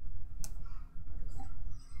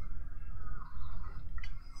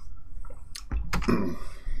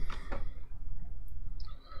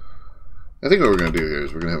I think what we're going to do here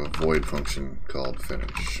is we're going to have a void function called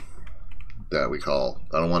finish that we call.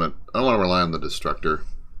 I don't want to rely on the destructor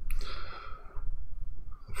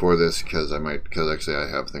for this because actually I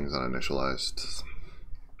have things uninitialized.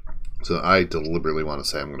 So I deliberately want to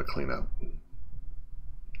say I'm going to clean up.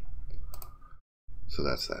 So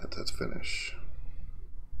that's that. That's finish.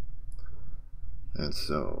 And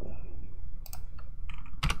so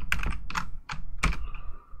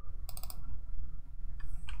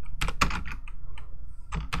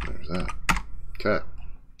there's that. Okay.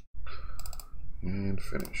 And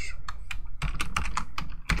finish.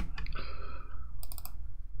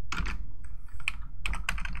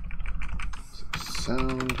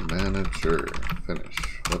 Sound manager finish.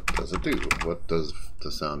 What does it do? What does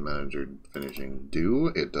the sound manager finishing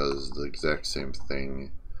do? It does the exact same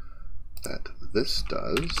thing that this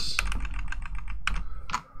does.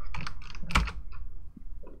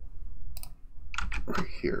 Right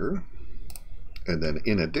here. And then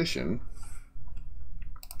in addition,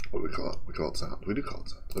 what do we call it? We call it sound. We do call it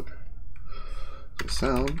sound. Okay. So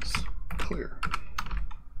sounds clear.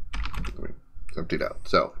 It's emptied out.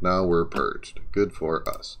 So now we're purged. Good for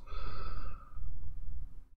us.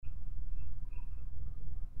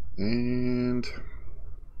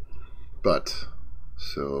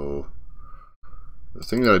 So the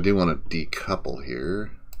thing that I do want to decouple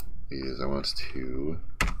here is I want to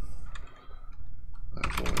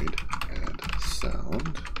void add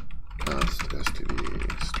sound const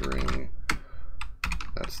std string.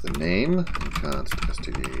 That's the name. And const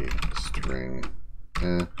std string.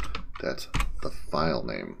 That's the file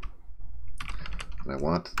name. And I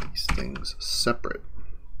want these things separate.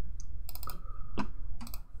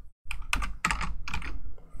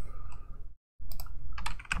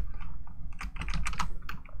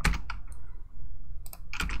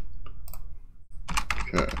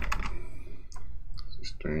 Okay. So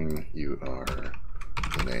string, you are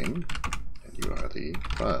the name, and you are the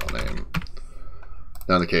file name.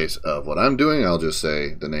 Now in the case of what I'm doing, I'll just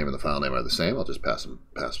say the name and the file name are the same. I'll just pass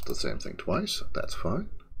the same thing twice. That's fine.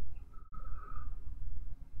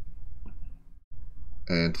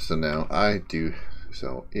 And so now I do,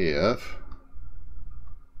 so if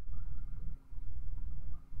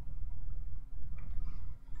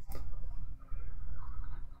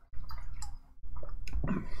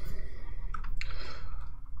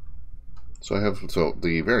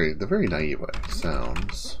the very naive way,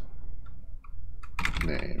 sounds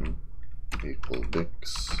name equal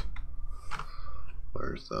Dix.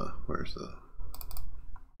 Where's the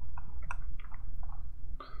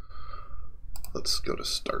let's go to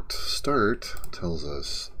start. Start tells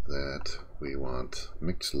us that we want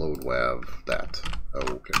mix load wav that. Oh,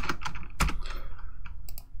 okay.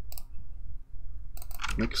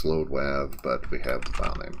 Mix load wav, but we have the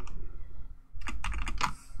file name.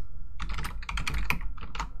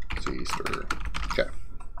 Easter. Okay.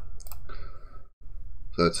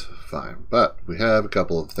 So that's fine. But we have a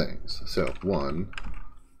couple of things. So one,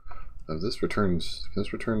 can this return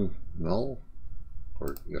null?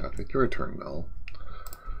 Or yeah, I think you return null.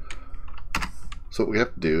 So what we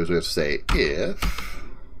have to do is we have to say if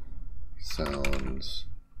sounds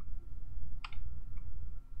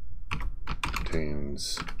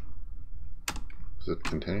contains, is it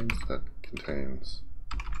contains? That contains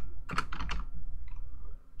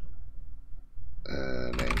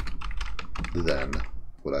name. Then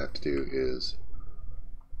what I have to do is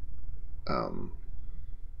no,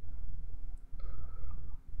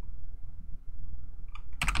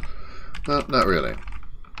 not really,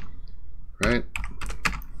 right?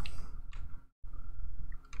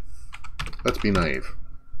 Let's be naive.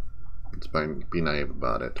 Let's be naive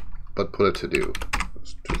about it, but put a to do.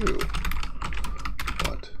 To do.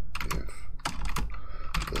 What if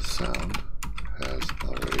the sound has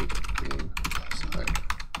already been assigned?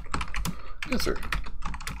 Answer.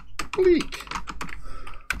 Leak.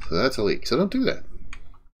 So that's a leak. So don't do that.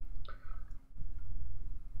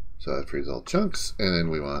 So that frees all chunks, and then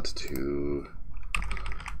we want to,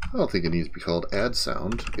 I don't think it needs to be called add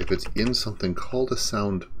sound if it's in something called a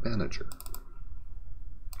sound manager.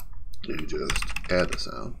 You just add the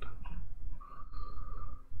sound.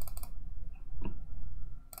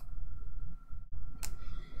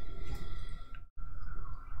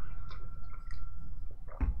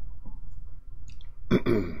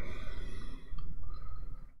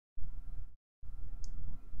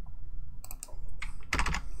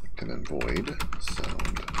 And then void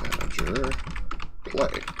sound manager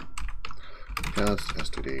play. Const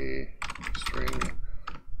std string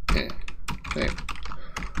name.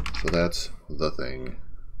 So that's the thing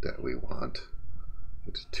that we want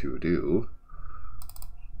it to do.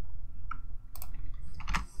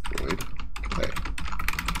 Void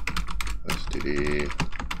TGD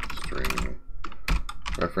string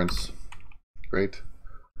reference. Great.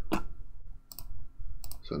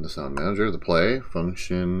 So in the sound manager, the play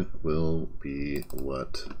function will be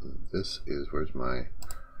what this is. Where's my,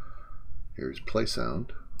 here's play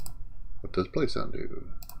sound. What does play sound do?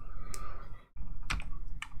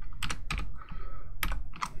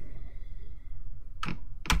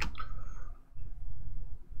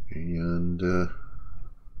 And I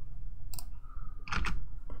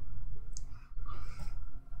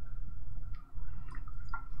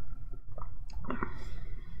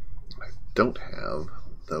don't have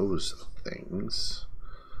those things,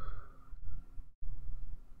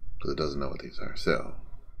 because it doesn't know what these are. So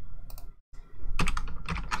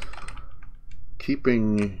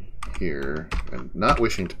keeping here and not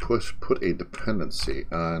wishing to put a dependency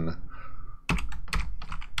on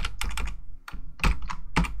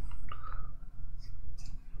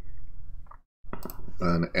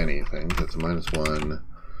anything. That's a -1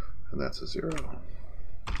 and that's a 0.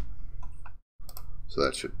 So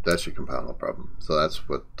that should compile no problem. So that's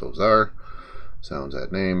what those are. Sounds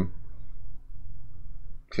at name.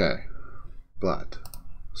 Okay. But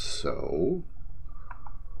so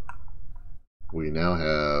we now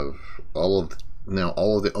have all of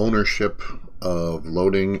the ownership of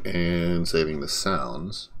loading and saving the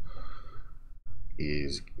sounds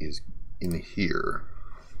is in here,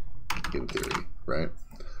 in theory, right?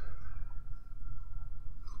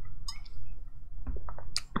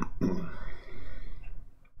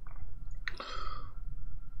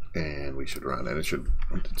 And we should run, and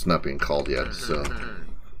it's not being called yet, so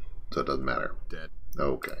it doesn't matter.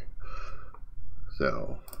 Okay.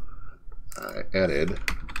 So I added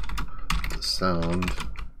the sound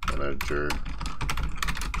manager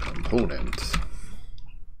component.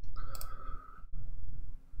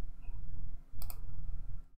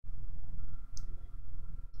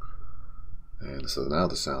 And so now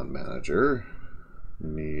the sound manager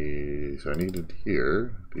needs, so I needed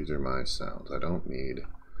here, these are my sounds. I don't need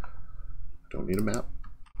a map.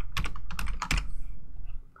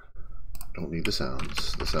 Don't need the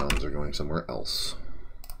sounds. The sounds are going somewhere else.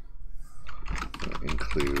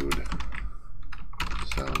 Include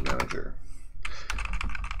sound manager.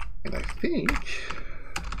 And I think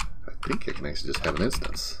I can actually just have an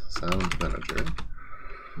instance. Sound manager.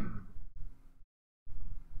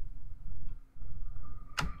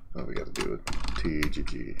 Oh, we got to do it.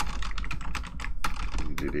 TGG.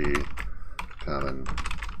 TGD common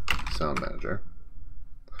sound manager.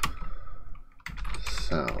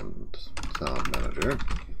 Sound manager.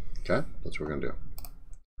 Okay, that's what we're gonna do.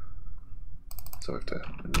 So we have to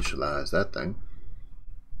initialize that thing.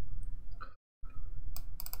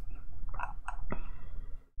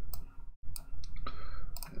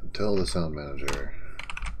 And tell the sound manager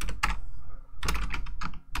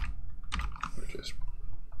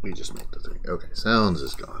we just make the thing. Okay, sounds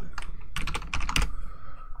is gone.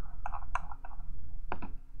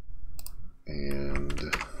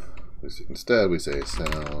 And instead we say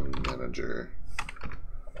sound manager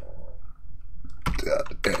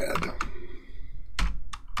dot add.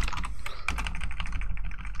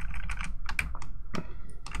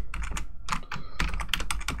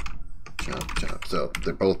 Jump. So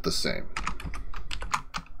they're both the same.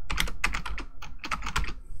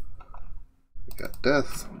 We got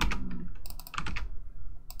death.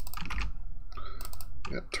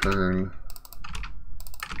 We got turn.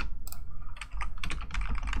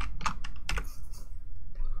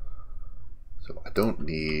 So I don't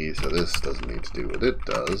need, so this doesn't need to do what it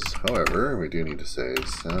does. However, we do need to say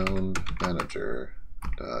sound manager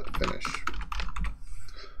dot finish.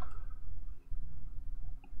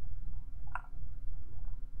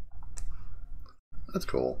 That's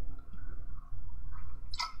cool.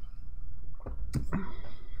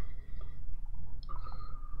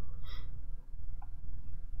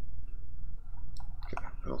 Okay,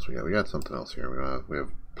 what else we got? We got something else here. We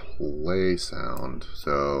have play sound.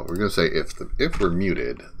 So we're gonna say if we're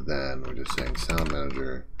muted, then we're just saying sound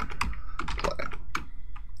manager play.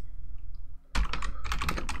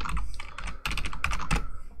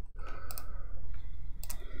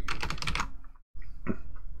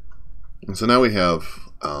 And so now we have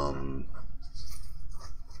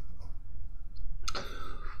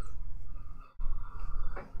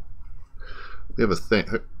a thing.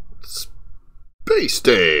 Space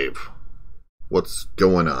Dave. What's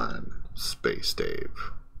going on, Space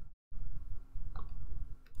Dave?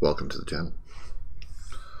 Welcome to the channel.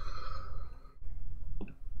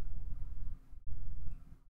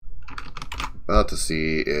 About to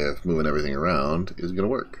see if moving everything around is going to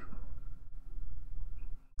work.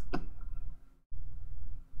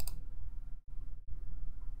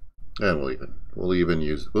 And we'll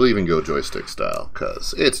even go joystick style,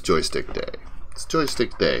 because it's joystick day. It's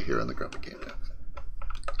joystick day here on the Grumpy Game Dev.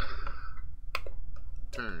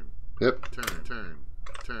 Turn. Yep. Turn. Turn.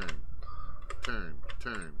 Turn. Turn.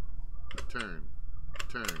 Turn. Turn. Turn.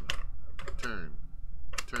 Turn. Turn.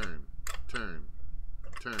 Turn.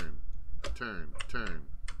 Turn. Turn. Turn.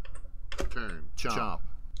 Turn. Chop.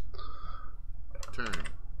 Turn.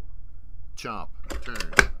 Chop.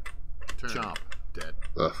 Turn. Turn. Chop. Dead.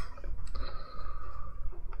 Ugh.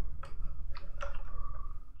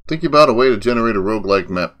 Think about a way to generate a roguelike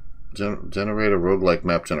map. Generate a roguelike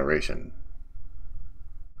map generation.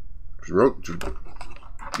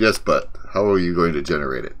 Yes, but how are you going to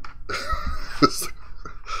generate it?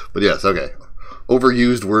 But yes, okay.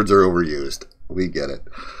 Overused words are overused. We get it.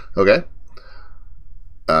 Okay.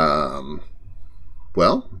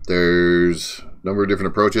 Well, there's a number of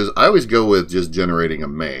different approaches. I always go with just generating a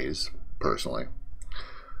maze, personally.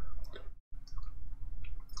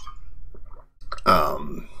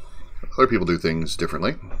 Other people do things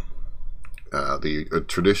differently. The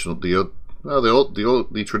traditional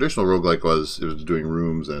roguelike was doing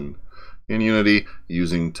rooms and in Unity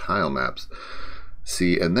using tile maps.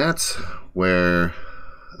 See, and that's where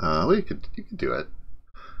well, you could do it.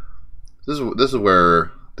 This is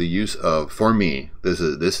where the use of, for me, this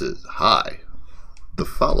is high. The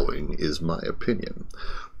following is my opinion.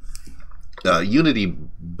 Unity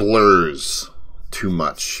blurs too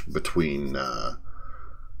much between the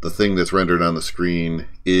thing that's rendered on the screen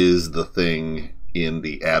is the thing in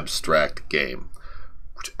the abstract game,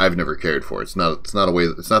 which I've never cared for. It's not the way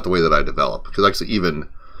that I develop, because actually even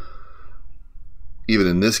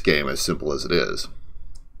in this game, as simple as it is,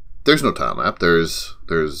 there's no tile map. There's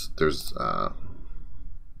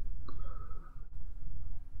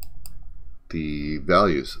the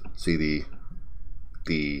values. See,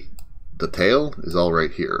 the tail is all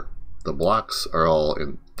right here. The blocks are all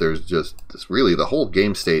in. There's just this, really the whole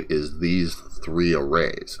game state is these three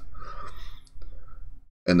arrays,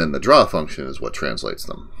 and then the draw function is what translates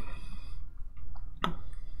them.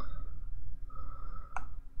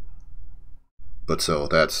 But so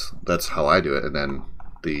that's how I do it, and then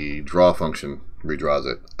the draw function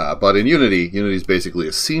redraws it. But in Unity is basically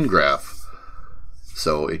a scene graph.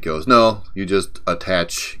 So it goes, no, you just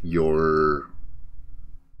attach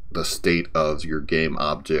the state of your game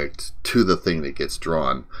object to the thing that gets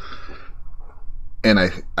drawn. And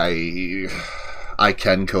I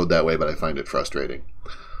can code that way, but I find it frustrating.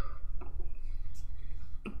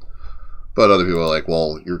 But other people are like,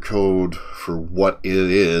 well, your code for what it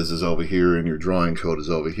is over here, and your drawing code is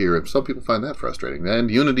over here. And some people find that frustrating.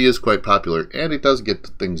 And Unity is quite popular, and it does get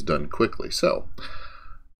things done quickly. So,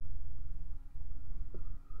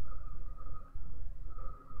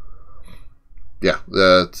 yeah,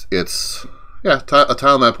 a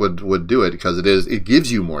tile map would do it, because it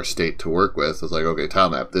gives you more state to work with. It's like, okay, tile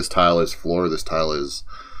map. This tile is floor. This tile is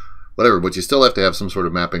whatever, but you still have to have some sort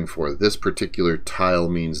of mapping for this particular tile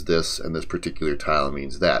means this, and this particular tile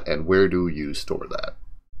means that. And where do you store that?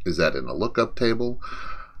 Is that in a lookup table,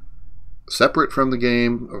 separate from the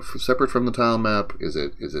game, or separate from the tile map? Is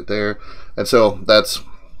it there? And so that's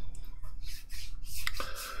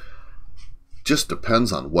just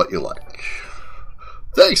depends on what you like.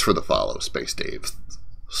 Thanks for the follow, Space Dave.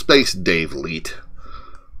 Space Dave Leet.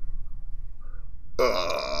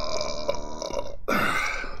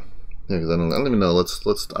 Yeah, because I don't even know.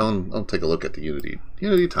 I'll take a look at the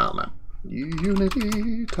Unity tile map.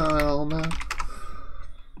 Unity tile map.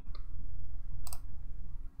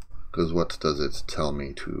 Because what does it tell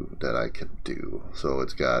me that I can do? So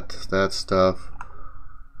it's got that stuff.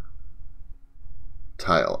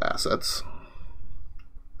 Tile assets.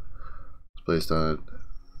 It's based on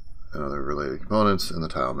other related components in the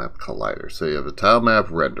tile map collider. So you have a tile map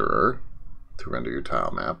renderer to render your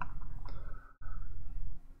tile map.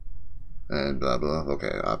 And blah, blah.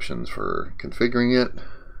 Okay, options for configuring it.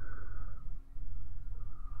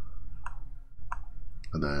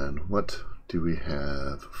 And then what do we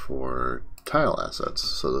have for tile assets?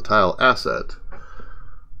 So the tile asset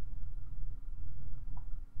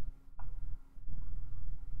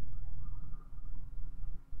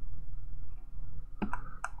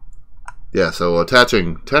so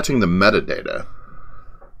attaching the metadata.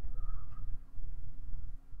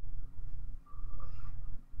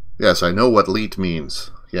 Yes, I know what leet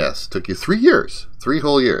means. Yes, took you 3 years, 3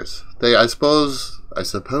 whole years. I suppose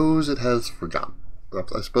it has forgotten.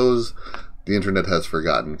 I suppose the internet has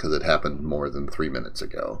forgotten because it happened more than 3 minutes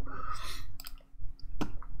ago.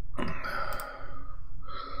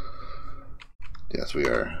 Yes, we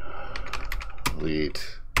are.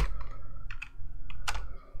 Leet.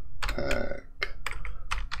 Pack.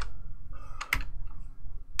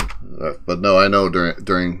 But no, I know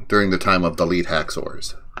during the time of the lead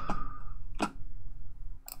hacksaws,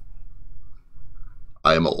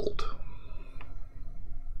 I am old.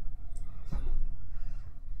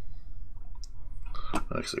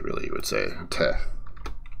 Actually, really, you would say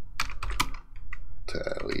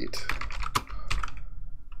elite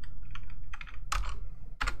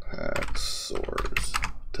hacksaws.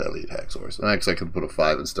 Elite hacksaws. Actually, I could put a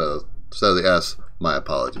 5 instead of the S. My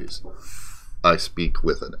apologies. I speak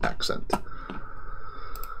with an accent.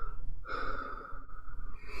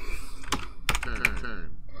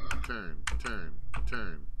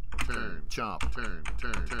 Turn, chop, turn,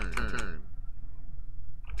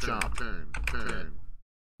 chop, turn.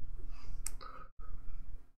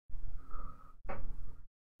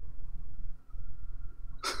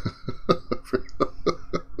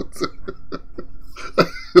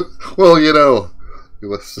 Well, you know, it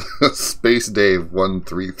was Space Dave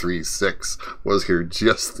 1336 was here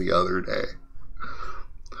just the other day.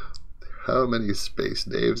 How many Space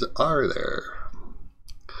Daves are there?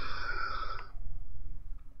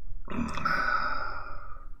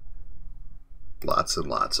 Lots and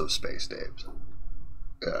lots of Space Daves.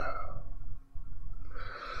 Yeah.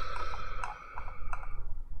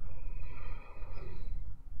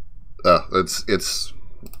 Oh, it's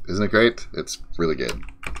isn't it great? It's really good.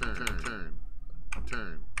 Turn.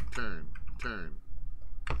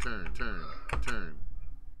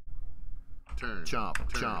 Chop,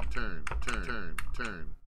 turn. Chop. Turn.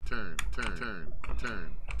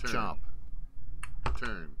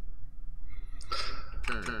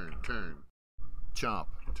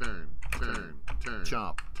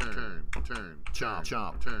 Chop, chop,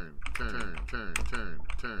 chop, turn.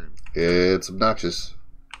 It's obnoxious.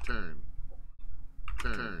 Turn.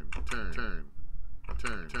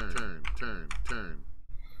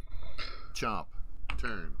 Chop,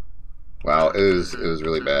 turn. Wow, it was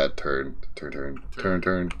really bad. Turn. Dead.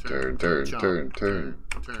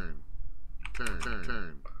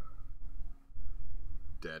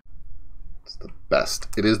 It's the best.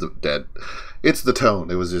 It is the dead. It's the tone.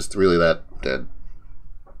 It was just really that dead.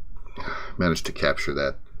 Managed to capture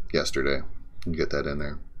that yesterday and get that in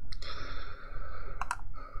there.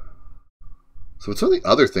 So some of the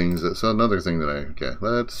other things. So another thing that okay,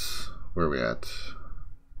 let's. Where are we at?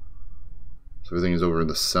 So everything is over in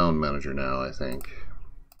the sound manager now, I think.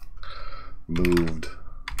 Moved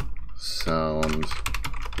sound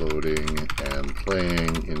loading and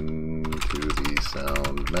playing into the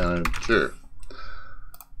sound manager.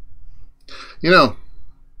 You know,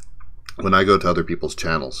 when I go to other people's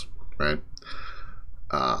channels, right?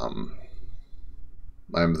 I'm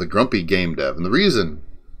the grumpy game dev, and the reason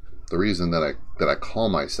that I call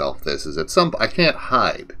myself this is that I can't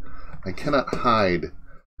hide. I cannot hide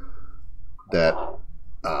that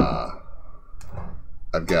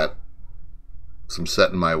I've got some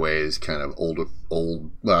set in my ways, kind of old.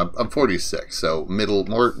 I'm 46, so middle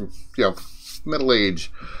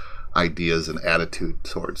age ideas and attitude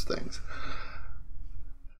towards things.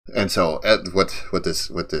 And so, what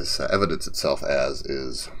this evidence itself as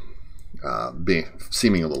is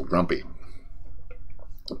seeming a little grumpy.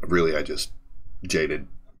 Really, I just jaded.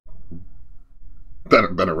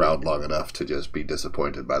 Been around long enough to just be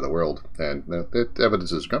disappointed by the world, and it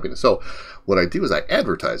evidences grumpiness. So, what I do is I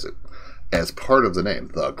advertise it as part of the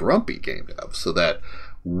name, the Grumpy Game Dev, so that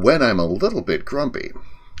when I'm a little bit grumpy,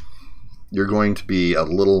 you're going to be a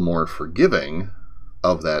little more forgiving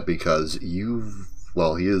of that because he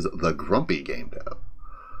is the Grumpy Game Dev.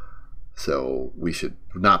 So we should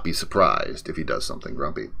not be surprised if he does something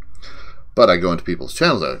grumpy. But I go into people's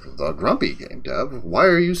channels, like, the Grumpy Game Dev, why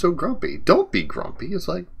are you so grumpy? Don't be grumpy. It's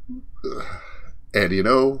like, ugh. And you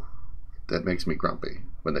know, that makes me grumpy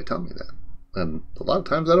when they tell me that. And a lot of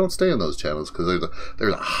times I don't stay in those channels because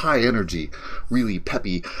there's a high energy, really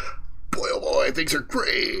peppy, boy oh boy, things are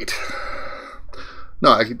great.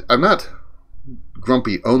 No, I'm not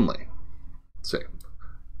grumpy only. Say,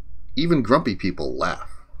 even grumpy people laugh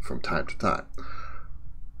from time to time.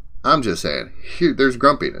 I'm just saying, there's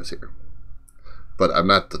grumpiness here. But I'm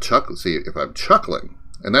not the chuckle. See, if I'm chuckling,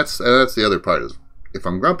 and that's the other part is, if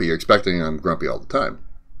I'm grumpy, you're expecting I'm grumpy all the time.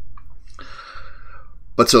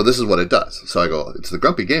 But so this is what it does. So I go, it's the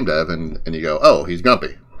Grumpy Game Dev, and you go, oh, he's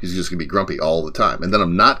grumpy. He's just going to be grumpy all the time. And then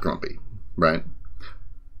I'm not grumpy, right?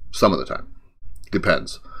 Some of the time.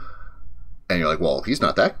 Depends. And you're like, well, he's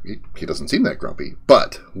not that, he doesn't seem that grumpy.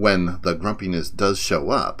 But when the grumpiness does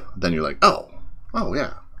show up, then you're like, oh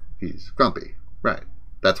yeah, he's grumpy, right?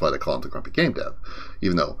 That's why they call him the Grumpy Game Dev,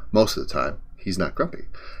 even though most of the time he's not grumpy.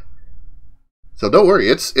 So don't worry,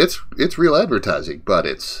 it's real advertising, but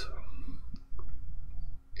it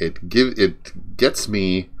gets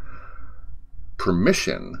me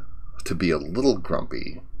permission to be a little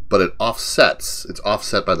grumpy, but it offsets. It's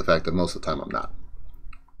offset by the fact that most of the time I'm not.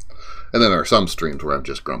 And then there are some streams where I'm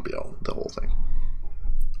just grumpy all the whole thing.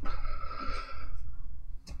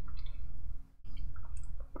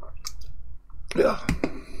 Yeah.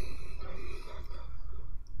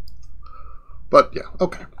 But yeah,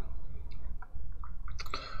 okay.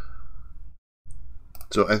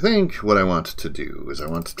 So I think what I want to do is I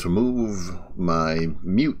want to move my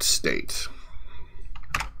mute state.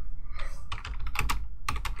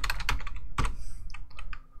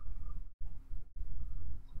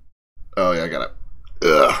 Oh yeah, I got it.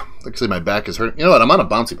 Ugh. Actually, my back is hurting. You know what? I'm on a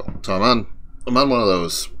bouncy ball, so I'm on one of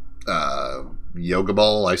those yoga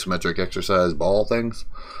ball isometric exercise ball things,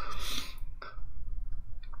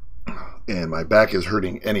 and my back is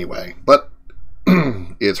hurting anyway. But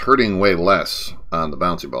it's hurting way less on the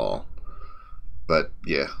bouncy ball. But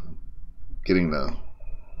yeah, getting the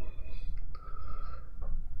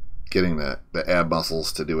ab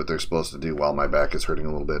muscles to do what they're supposed to do while my back is hurting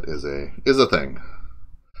a little bit is a thing.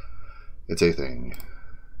 It's a thing.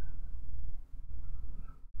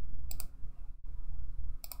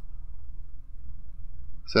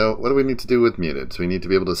 So what do we need to do with muted? So we need to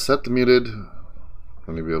be able to set the muted.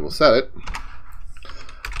 We need to be able to set it.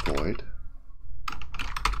 Void.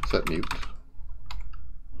 Set mute.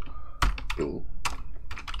 Cool.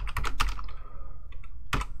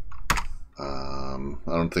 I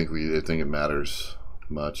don't think it matters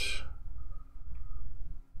much.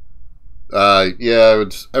 Yeah,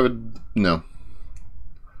 I would no.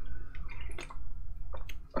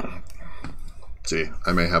 See,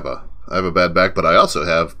 I have a bad back, but I also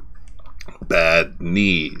have bad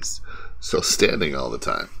knees. So standing all the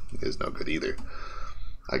time is no good either.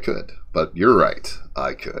 I could, but you're right.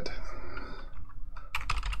 I could.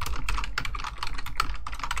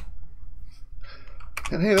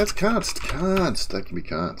 And hey, that's const. That can be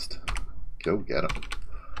const. Go get him.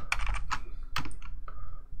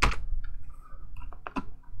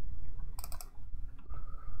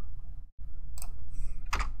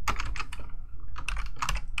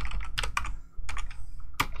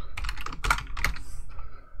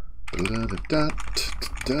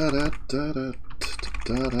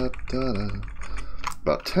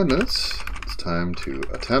 About 10 minutes. It's time to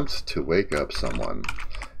attempt to wake up someone,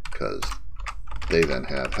 because they then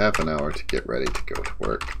have half an hour to get ready to go to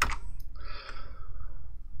work.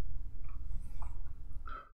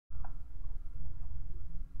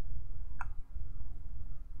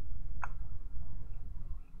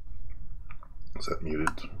 Is that muted?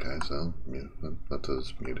 Okay, so that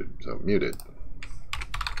does muted. So muted.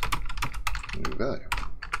 New value.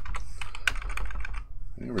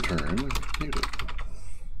 And return muted.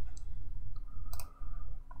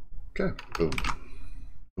 Okay, boom.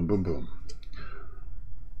 Boom, boom, boom.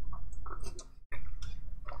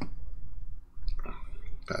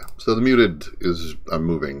 Okay, so the muted is, I'm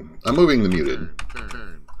moving the muted.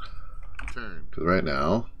 Because right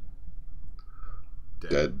now,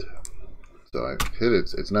 dead. So I hit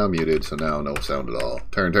it, it's now muted, so now no sound at all.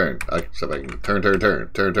 Turn. So if I can turn.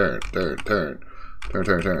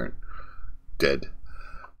 Dead.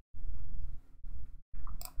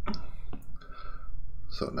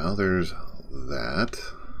 So now there's that.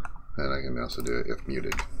 And I can also do it if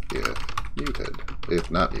muted. If muted.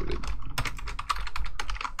 If not muted.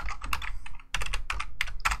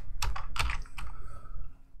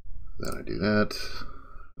 Then I do that.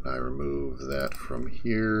 I remove that from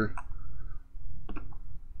here.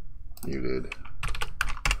 Muted.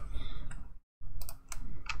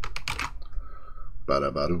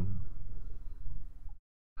 Bada-bada.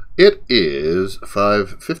 It is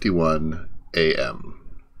 5:51 a.m.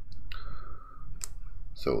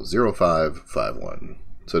 So 0551.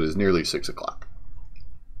 So it is nearly 6 o'clock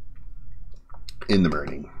in the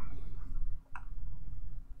morning.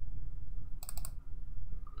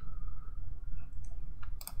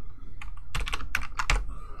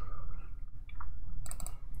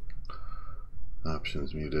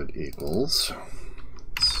 Options muted equals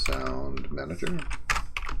sound manager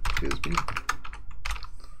is muted.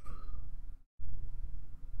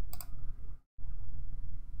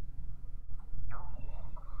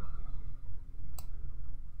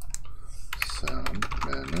 Sound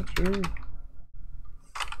manager.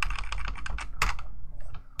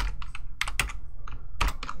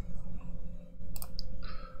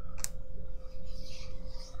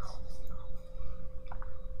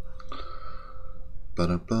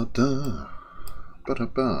 Ba-da-ba-da.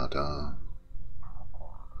 Ba-da-ba-da.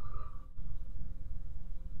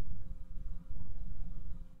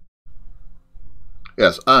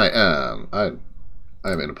 Yes, I am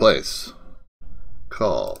in a place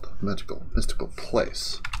called mystical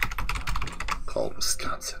place called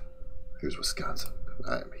Wisconsin. Here's Wisconsin.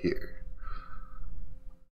 I am here.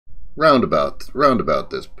 Roundabout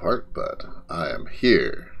this part, but I am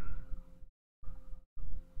here.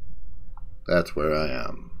 That's where I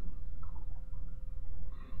am.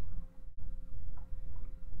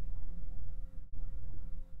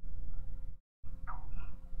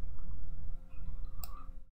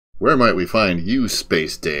 Where might we find you,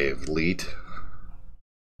 Space Dave Leet?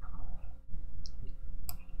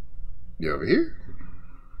 You over here?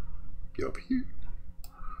 You over here?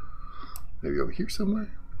 Maybe over here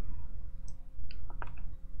somewhere?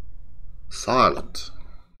 Silent.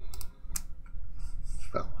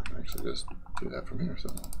 Well, I can actually just do that from here. So.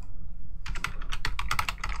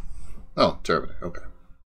 Oh, Germany. Okay.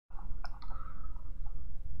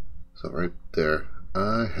 So right there,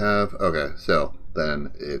 I have. Okay, so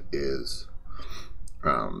then it is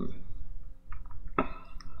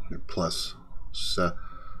plus. It's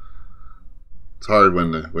hard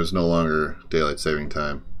when it was no longer daylight saving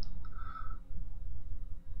time.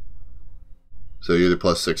 So either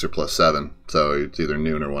plus 6 or plus 7. So it's either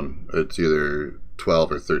noon or 1. It's either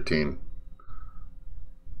 12 or 13.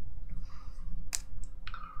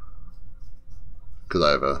 Because I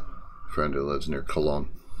have a friend who lives near Cologne.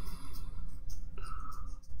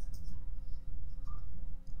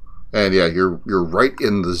 And yeah, you're right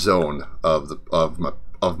in the zone of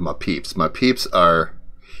my peeps. My peeps are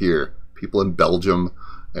here. People in Belgium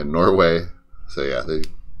and Norway. So yeah,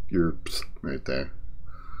 you're right there.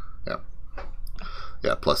 Yeah.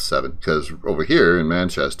 Yeah, plus 7. Because over here in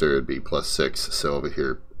Manchester it'd be plus 6. So over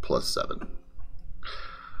here plus 7.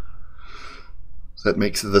 So that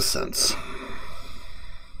makes the sense.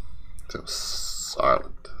 So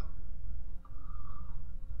silent.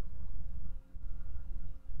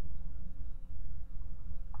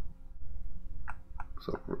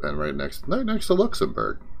 So and right next to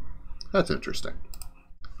Luxembourg. That's interesting.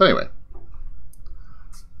 But anyway.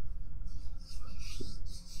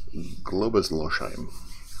 Globus Losheim.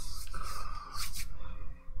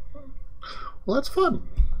 Well, that's fun.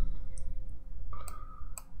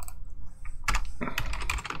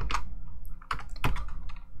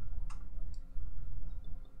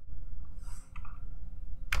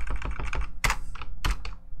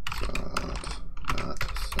 Not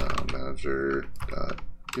sound manager.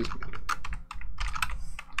 Excuse me.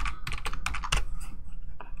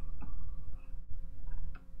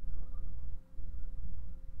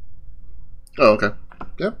 Oh, okay.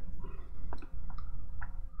 Yep.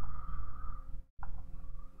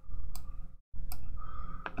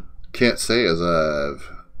 Can't say as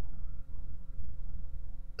I've.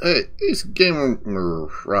 Hey, it's Gamer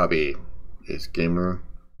Robbie. It's Gamer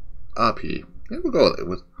Oppie. Yeah, we'll go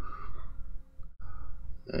with.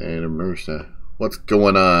 And Mercer. What's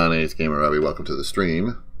going on, Ace Gamer Robbie? Welcome to the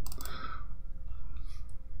stream.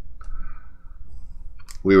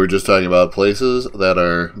 We were just talking about places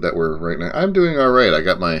that were right now. I'm doing all right. I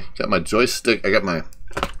got my joystick. I got my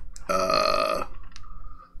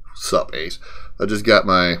sup Ace. I just got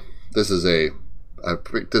my. I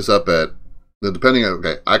picked this up at depending on.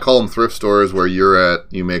 Okay, I call them thrift stores. Where you're at,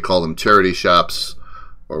 you may call them charity shops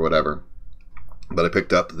or whatever. But I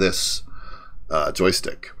picked up this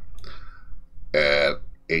joystick at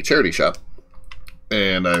a charity shop,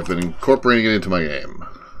 and I've been incorporating it into my game.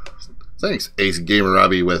 Thanks, Ace Gamer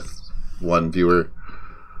Robbie with 1 viewer.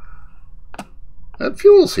 And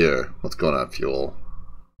Fuel's here. What's going on, Fuel?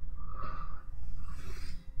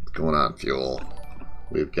 What's going on, Fuel?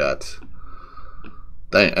 We've got...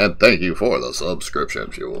 thank you for the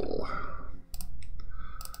subscription, Fuel.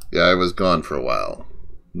 Yeah, I was gone for a while.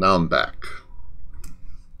 Now I'm back.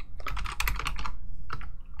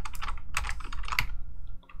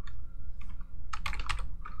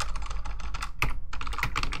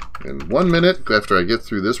 In 1 minute, after I get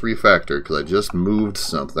through this refactor, because I just moved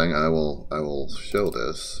something, I will show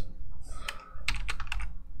this.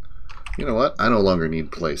 You know what? I no longer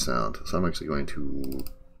need play sound, so I'm actually going to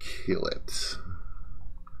kill it.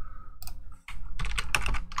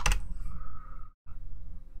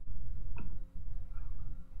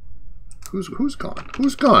 Who's gone?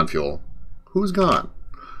 Who's gone, Fuel? Who's gone?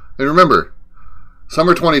 And remember,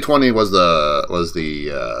 summer 2020 was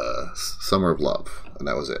the summer of love. And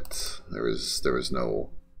that was it. There was no.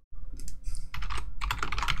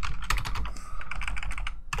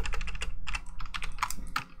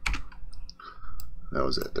 That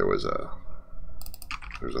was it. There was a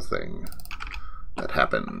thing that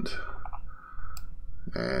happened,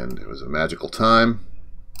 and it was a magical time.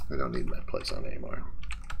 I don't need my place on anymore.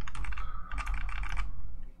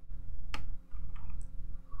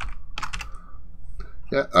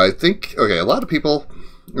 Yeah, I think, okay, a lot of people,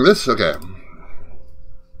 okay.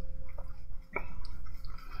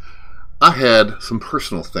 I had some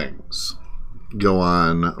personal things go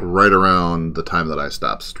on right around the time that I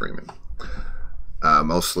stopped streaming.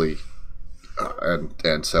 Mostly,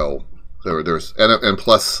 and so there's and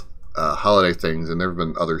plus holiday things, and there have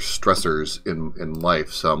been other stressors in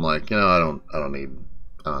life. So I'm like, I don't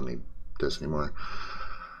need this anymore.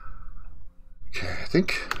 Okay, I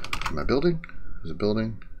think my building is a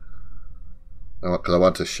building. Because I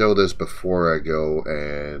want to show this before I go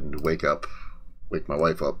and wake my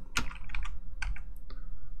wife up.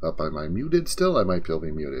 Am I muted still? I might be able to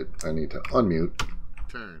be muted. I need to unmute.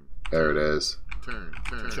 Turn. There it is. Turn.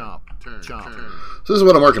 Chop. Chop. So this is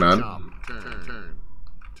what I'm working on. Turn.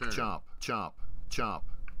 Chop. Chop. Chop.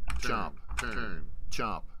 Chop. Turn.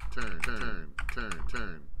 Chop. Turn.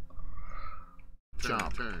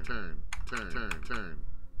 Chop.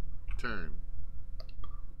 Turn.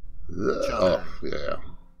 Oh, yeah.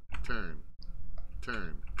 Turn.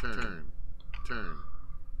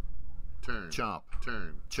 Chop.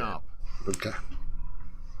 Chop. Okay.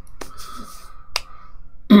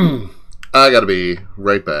 I gotta be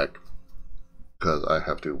right back because I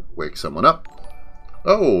have to wake someone up.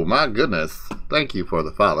 Oh my goodness! Thank you for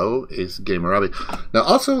the follow, Ace Gamer Robbie. Now,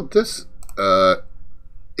 also this,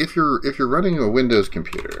 if you're running a Windows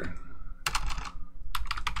computer,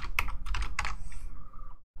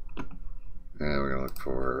 and we're gonna look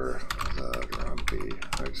for the grumpy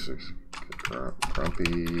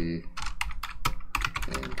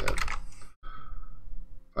game dev.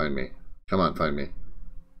 Find me. Come on, find me.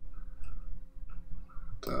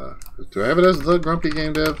 Do I have it as the Grumpy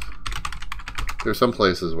Game Dev? There's some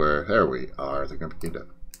places where, there we are, the Grumpy Game Dev.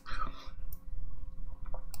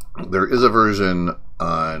 There is a version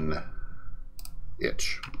on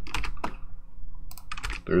itch.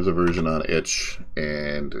 There's a version on itch,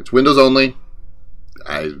 and it's Windows only.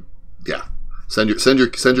 Yeah. Send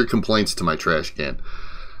your complaints to my trash can.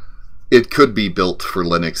 It could be built for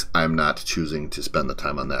Linux. I'm not choosing to spend the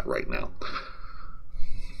time on that right now.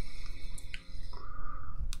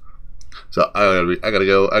 So I gotta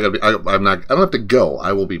go. I don't have to go.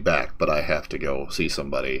 I will be back, but I have to go see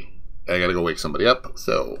somebody. I gotta go wake somebody up.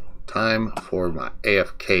 So time for my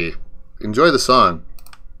AFK. Enjoy the song.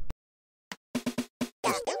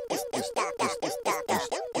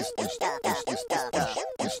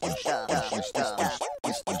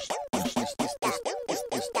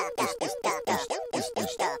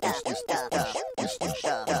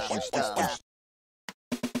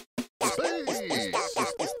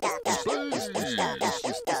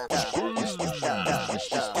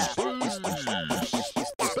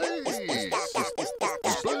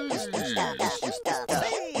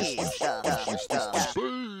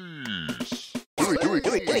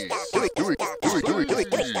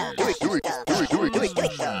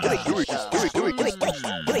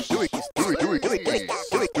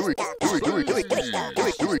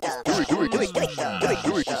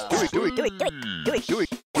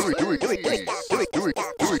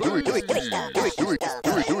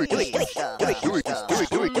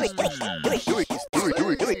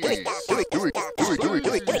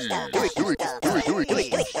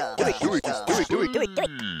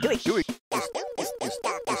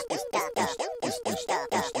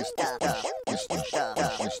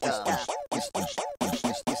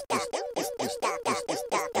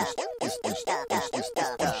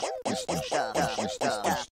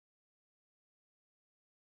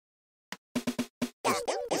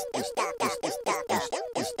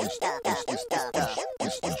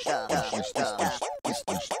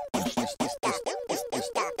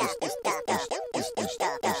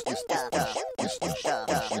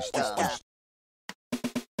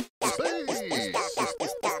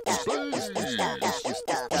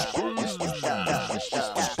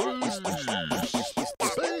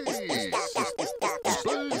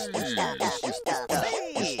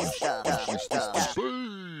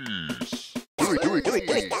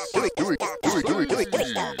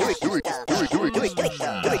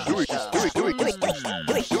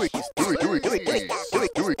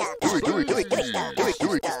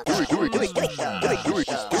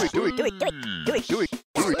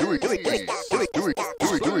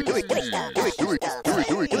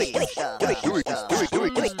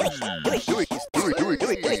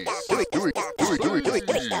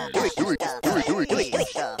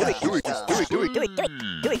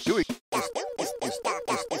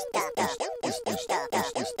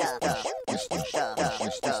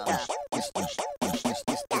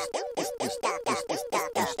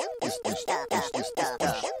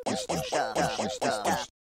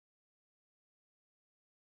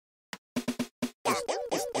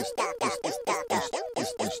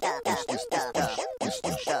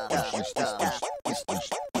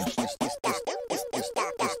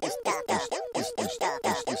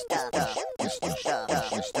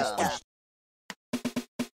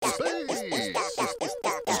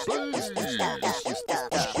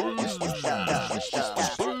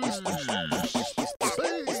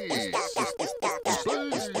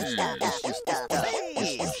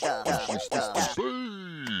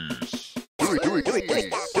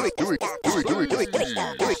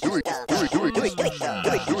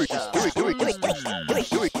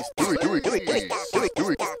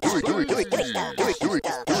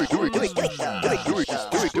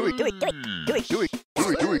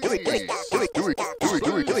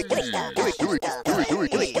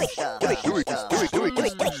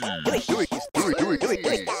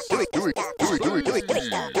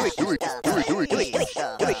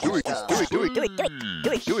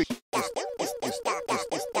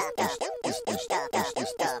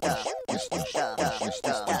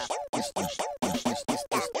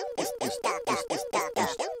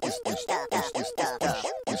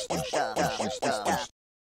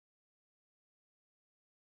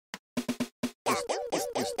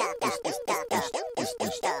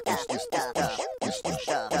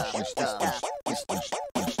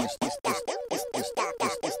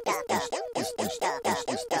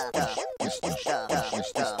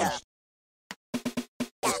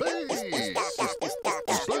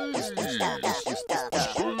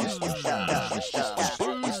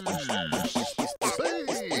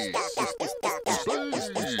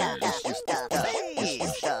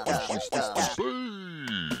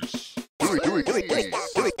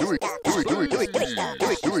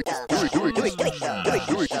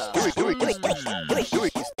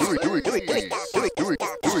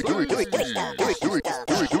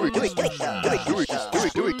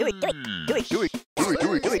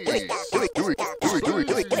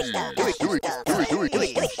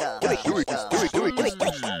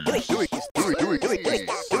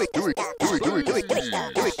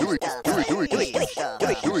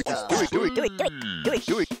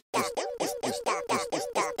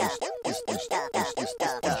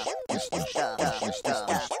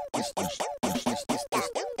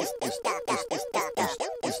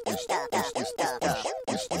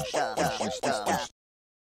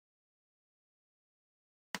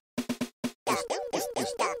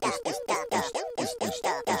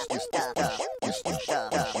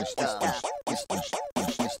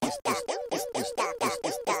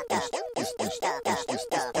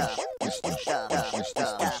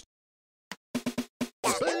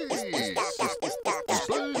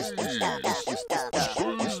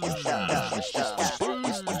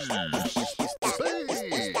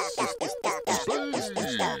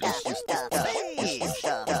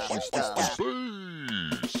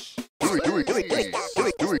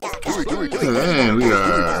 And we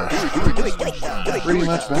are pretty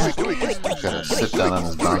much back. Gotta sit down on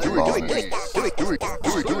this bouncy ball here.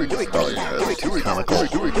 Probably a comical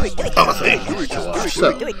thing to watch.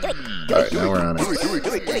 So, alright, now we're on it.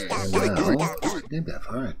 And now, maybe I've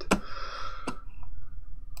alright.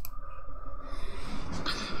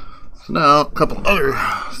 So now, a couple other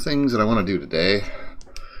things that I want to do today.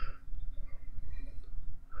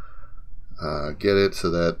 Get it so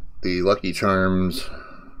that the Lucky Charms.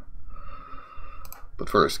 But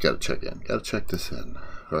first, gotta check in. Gotta check this in.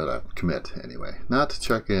 Or commit, anyway. Not to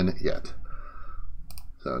check in yet.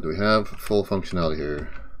 So, do we have full functionality here?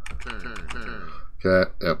 Okay,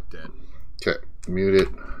 yep. Okay, mute it.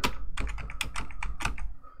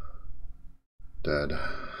 Dead.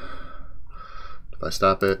 If I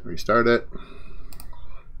stop it, restart it.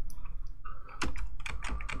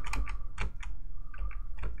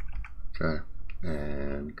 Okay,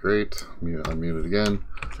 and great. Unmute it again.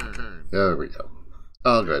 There we go.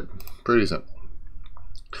 Oh, good. Pretty simple.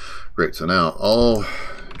 Great. So now all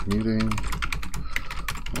muting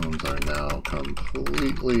ones are now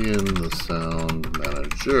completely in the sound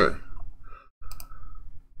manager.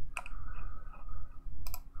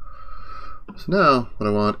 So now what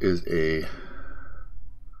I want is a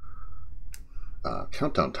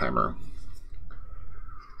countdown timer.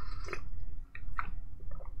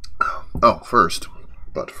 Oh, first,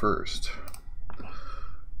 because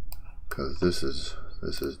this is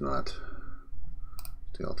not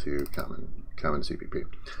DL2 common CPP.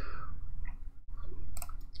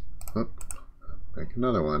 Oh, make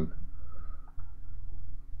another one.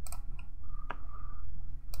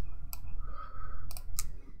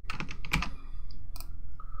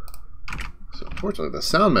 So unfortunately, the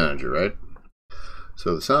sound manager, right?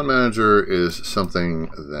 So the sound manager is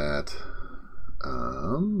something that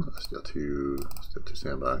still to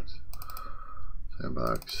sandbox.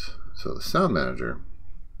 So the sound manager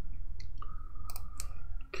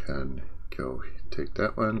can go take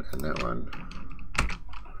that one and that one,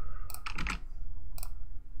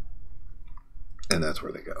 and that's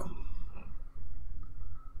where they go.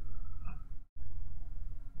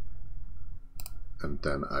 And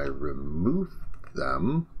then I remove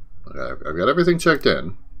them. I've got everything checked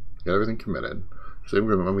in, got everything committed. So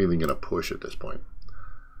I'm even going to push at this point.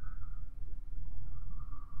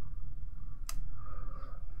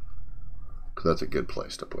 because that's a good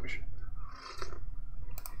place to push.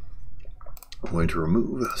 I'm going to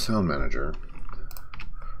remove Sound Manager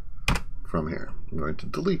from here. I'm going to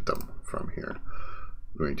delete them from here.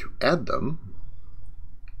 I'm going to add them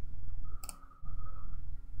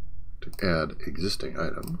to add existing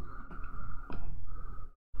item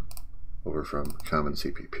over from Common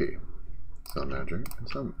CPP. Sound Manager and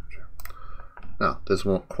Sound Manager. Now, this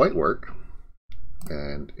won't quite work,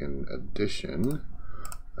 and in addition,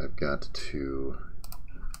 I've got to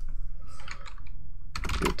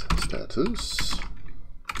git status,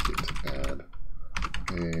 git add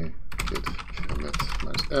a git commit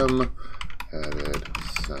 -m, added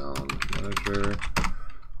sound manager,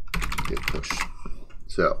 git push.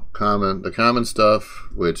 So the common stuff,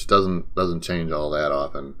 which doesn't change all that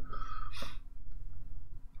often,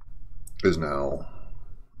 is now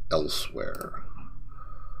elsewhere.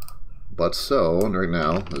 But so right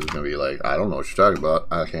now, this is going to be like, I don't know what you're talking about.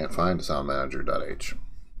 I can't find soundmanager.h.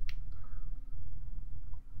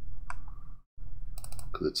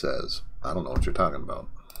 Because it says, I don't know what you're talking about.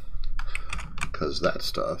 Because that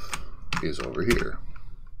stuff is over here.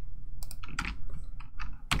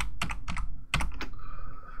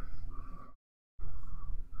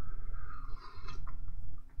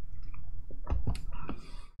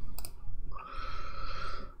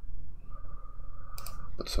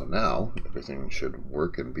 But so now, everything should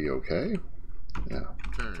work and be okay. Yeah.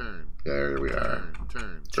 Turn. There we are.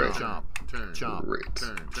 Turn. Great. Chop. Turn. Chop. Great.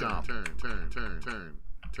 Turn. Chop. Turn.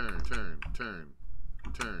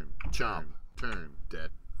 Chop. Turn.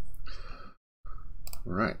 Dead.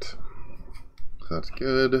 Right. So that's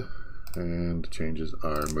good. And changes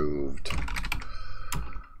are moved.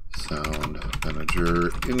 Sound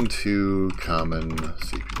Manager into Common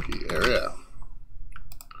CPP area.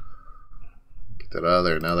 Get that out of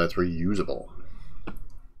there. Now that's reusable.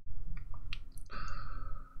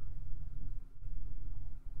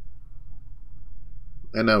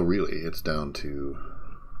 And now really it's down to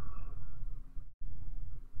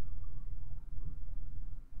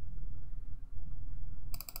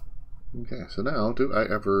okay, so now do I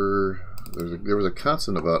ever there was a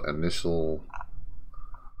constant about initial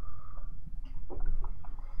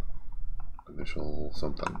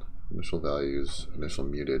something. Initial values, initial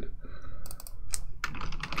muted.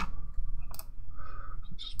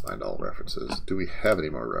 Just find all references. Do we have any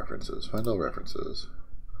more references? Find all references.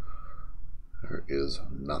 There is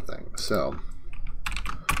nothing. So,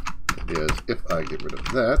 it is if I get rid of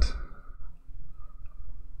that,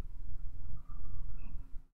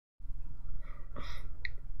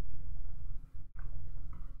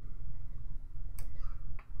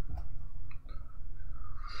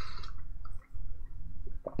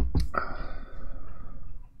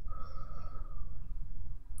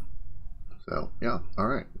 so yeah, all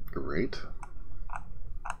right, great.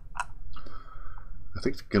 I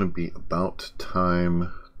think it's going to be about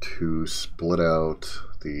time to split out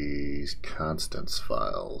these constants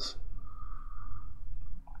files.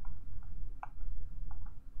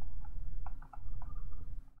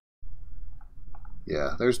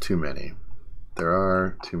 Yeah, there's too many. There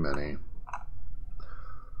are too many.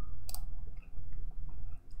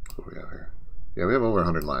 What do we have here? Yeah, we have over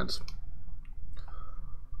 100 lines.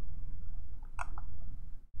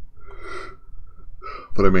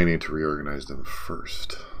 But I may need to reorganize them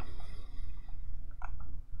first.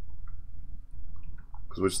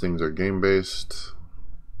 Because which things are game-based,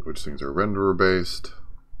 which things are renderer-based.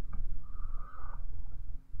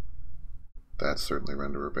 That's certainly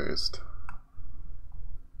renderer-based.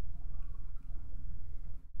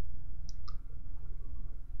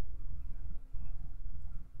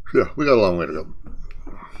 Yeah, we got a long way to go.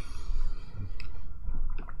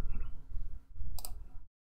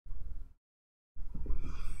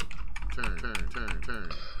 Turn.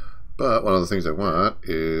 But one of the things I want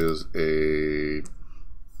is I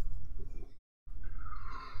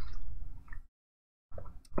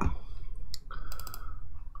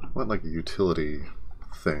want like a utility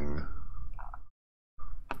thing.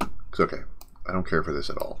 It's okay. I don't care for this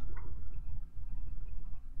at all.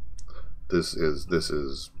 This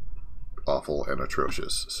is awful and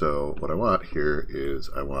atrocious. So what I want here is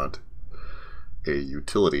I want a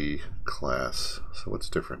utility class. So what's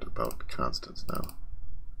different about constants now?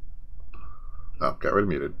 Oh, got rid of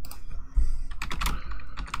muted.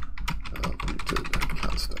 Muted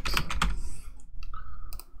constant.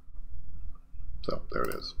 So there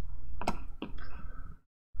it is.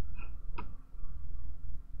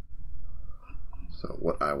 So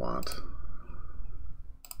what I want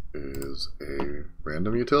is a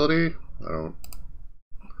random utility.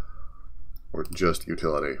 Or just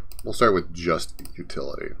utility. We'll start with just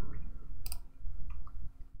utility.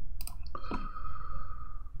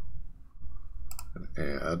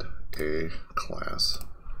 add a class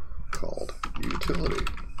called utility,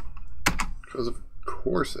 because of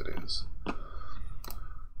course it is.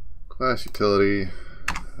 Class utility,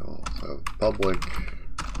 we'll have public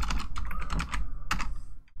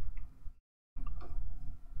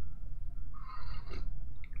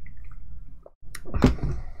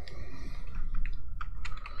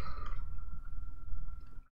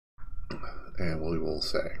and we will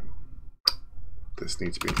say this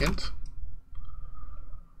needs to be an int.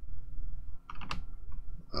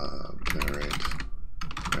 Generate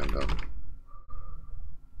random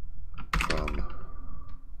from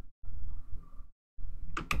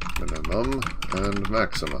minimum and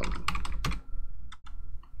maximum.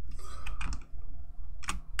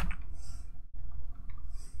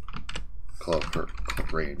 Call for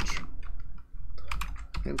range.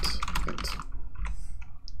 Int.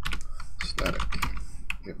 Static.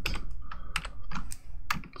 Int.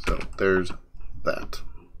 So there's that.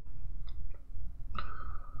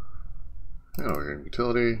 Now we're in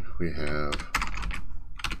utility. We have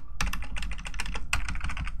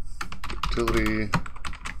utility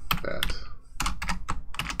at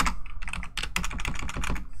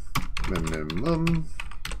minimum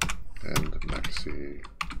and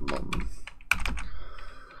maximum.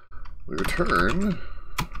 We return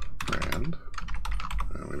rand.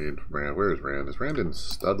 We need rand. Where is rand? Is rand in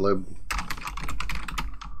studlib?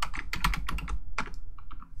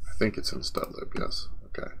 I think it's in studlib. Yes.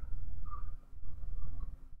 Okay.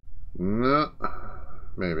 No,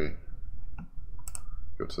 maybe.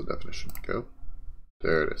 Go to the definition. Go.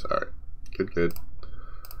 There it is. All right. Good.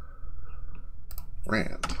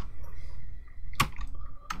 Rand.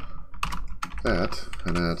 That,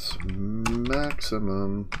 and that's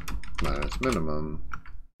maximum minus minimum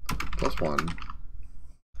plus 1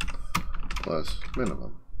 plus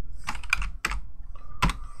minimum.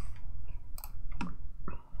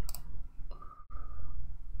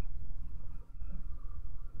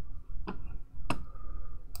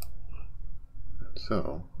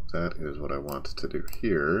 So that is what I want to do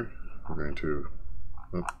here. We're going to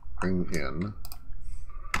bring in.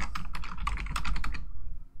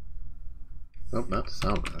 Nope, not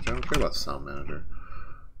sound manager. I don't care about sound manager.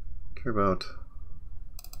 I care about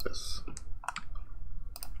this.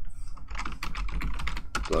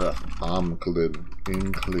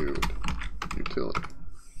 Include utility.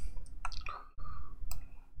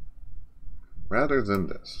 Rather than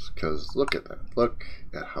this, because look at that. Look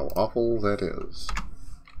at how awful that is.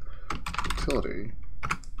 Utility.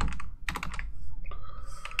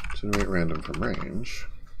 Generate random from range.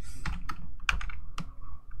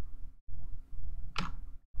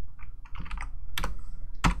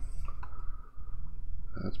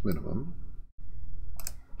 That's minimum.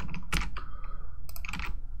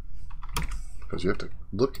 Because you have to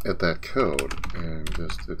look at that code and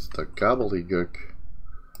just, it's the gobbledygook.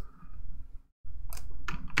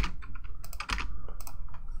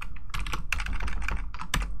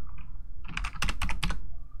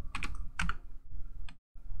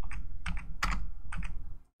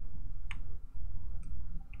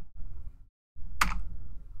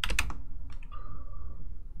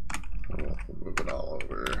 We'll move it all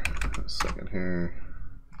over in a second here.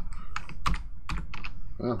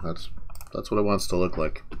 Well, that's what it wants to look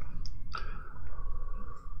like.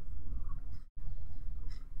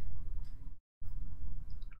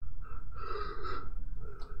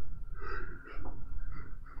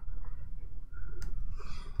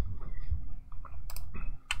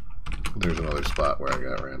 There's another spot where I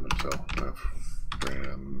got random, so I've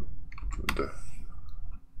random.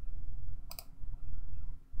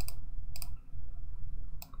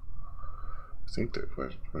 I think that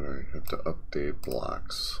where I have to update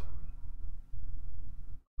blocks.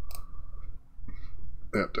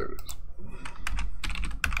 Yeah, there it is.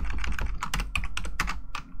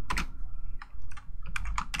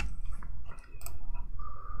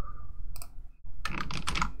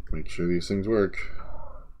 Make sure these things work.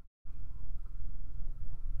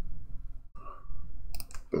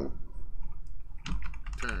 Boom.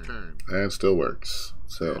 Turn. And it still works.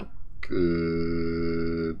 So,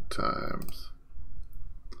 good times.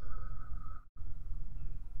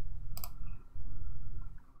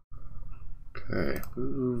 Okay,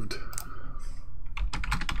 moved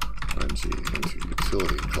RNG into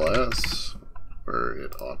utility class where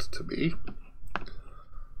it ought to be.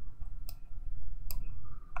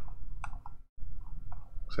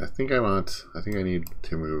 So I think I need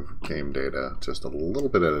to move game data just a little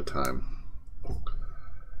bit at a time.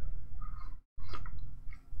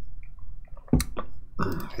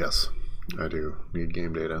 Yes, I do need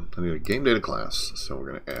game data. I need a game data class, so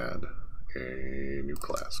we're going to add a new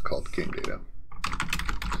class called game data.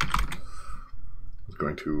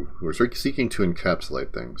 We're seeking to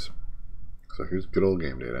encapsulate things. So here's good old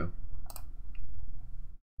game data.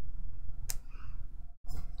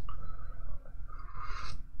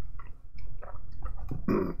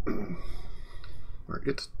 Where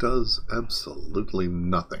it does absolutely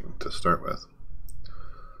nothing to start with.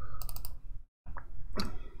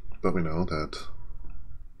 But we know that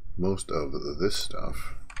most of this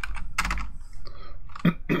stuff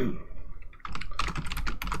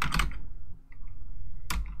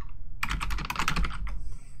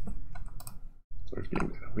there's game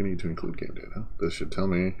data. We need to include game data. This should tell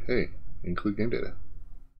me, hey, include game data.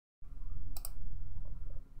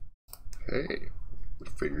 Hey, we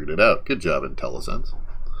figured it out. Good job, IntelliSense.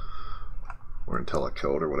 Or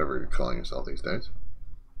IntelliCode, or whatever you're calling yourself these days.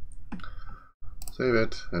 Save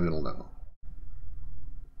it, and it'll know.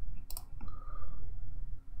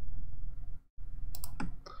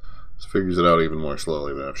 This figures it out even more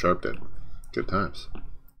slowly than Sharp did. Good times.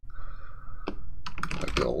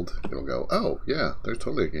 Like build, it'll go, oh, yeah, there's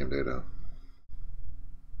totally a game data.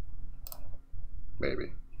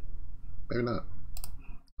 Maybe. Maybe not.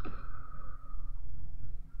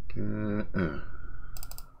 Even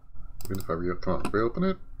if I come on, reopen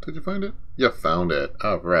it? Did you find it? You found it.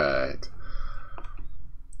 Alright.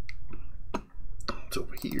 It's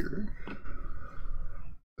over here.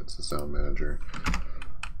 That's the sound manager.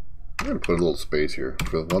 I'm going to put a little space here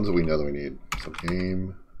for the ones that we know that we need. So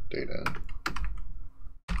game data.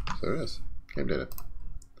 So there it is. Game data.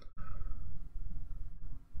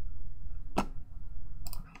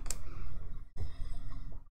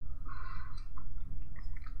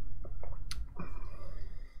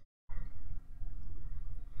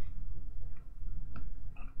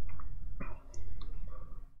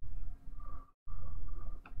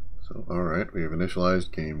 So, all right, we have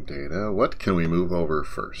initialized game data. What can we move over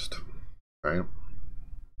first? Right?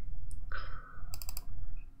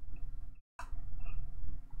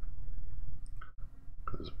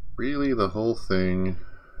 Because really the whole thing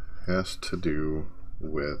has to do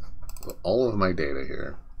with all of my data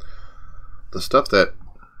here. The stuff that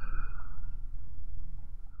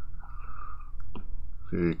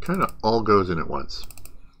it kind of all goes in at once.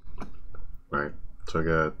 Right? So I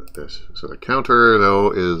got this. So the counter,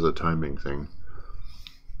 though, is a timing thing.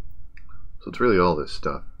 So it's really all this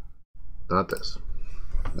stuff. Not this.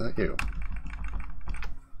 Not you.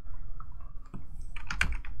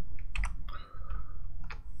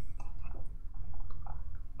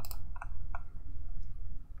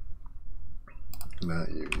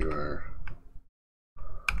 Not you. You are...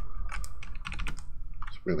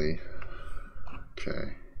 It's really...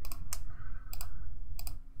 Okay.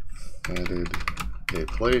 Added a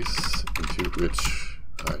place into which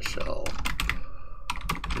I shall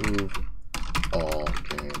move all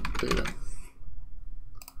game data.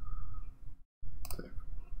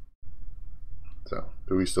 So,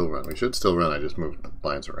 do we still run? We should still run. I just moved the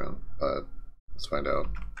lines around, but let's find out.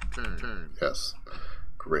 Turn. Yes.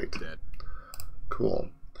 Great. Dead. Cool.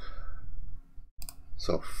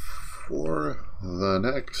 So, for the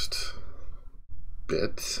next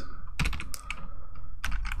bit,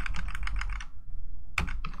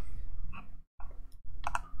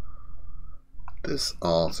 this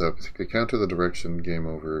also to counter the direction, game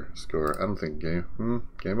over, score. I don't think game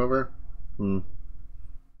over.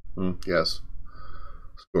 Yes.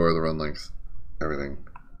 Score, the run length, everything.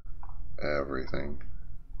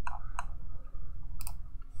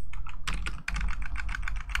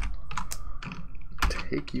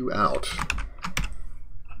 Take you out.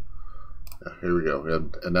 Yeah, here we go.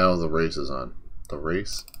 And now the race is on. The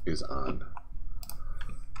race is on.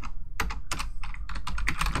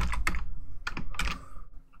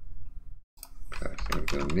 Okay, so we're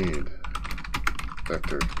going to need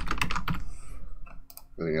vector.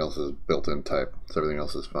 Everything else is built-in type, so everything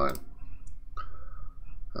else is fine.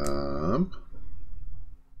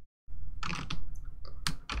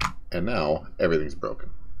 And now everything's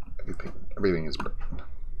broken. Everything is broken.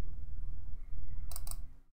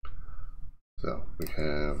 So we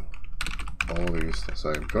have all these.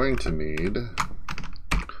 So I'm going to need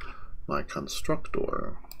my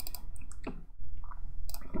constructor.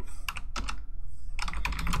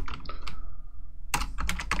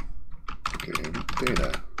 Game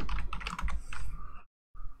data.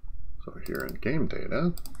 So here in game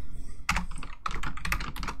data,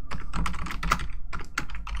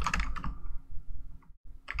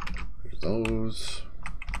 there's those.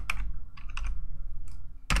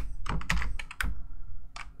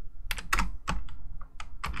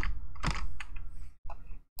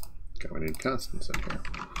 Okay, we need constants in here.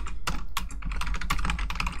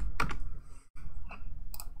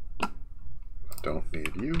 Don't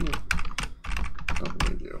Don't need you. Don't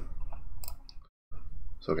need you.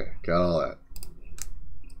 It's okay. Got all that.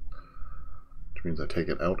 Which means I take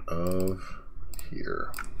it out of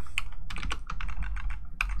here.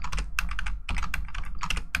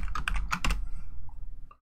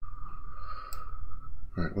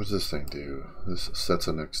 Alright, what does this thing do? This sets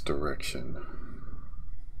a next direction.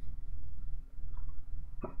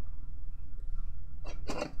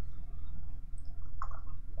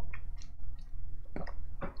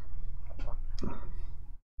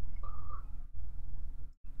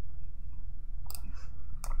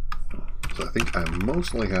 So I think I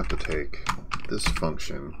mostly have to take this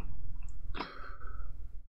function.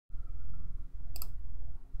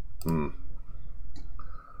 And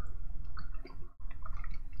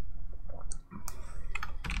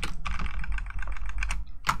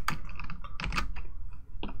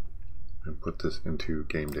put this into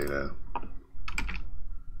game data.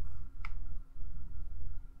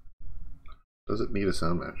 Does it need a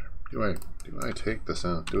sound manager? Do I take the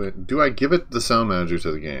sound? Do I give it the sound manager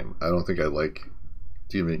to the game? I don't think I like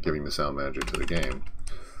giving the sound manager to the game.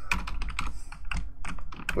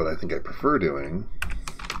 What I think I prefer doing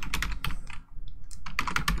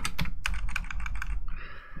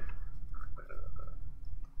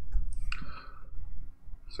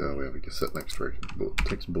so we have a set next direction.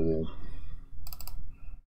 Takes bool.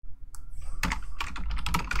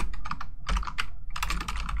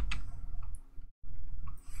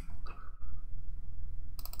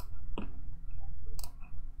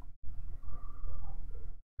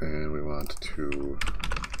 And we want to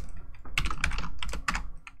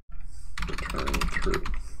return true.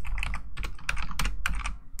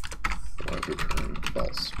 We want to return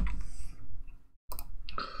false.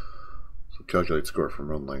 So calculate score from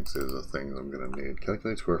run length is a thing that I'm going to need.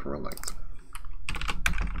 Calculate score from run length.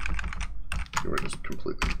 You are just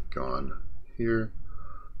completely gone here.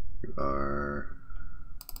 You are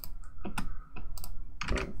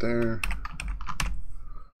right there.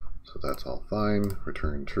 So that's all fine.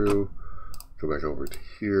 Return true. Go back over to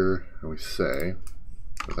here and we say,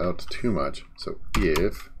 without too much, so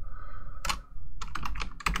if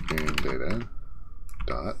game data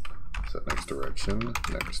dot set next direction,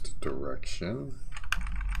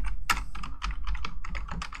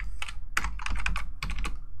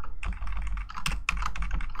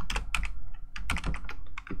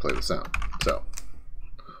 we play the sound. So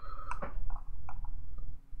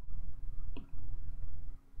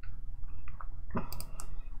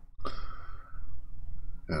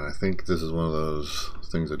and I think this is one of those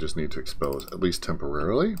things I just need to expose, at least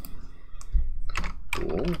temporarily.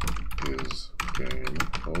 Bool is game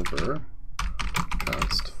over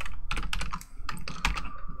const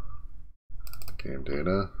game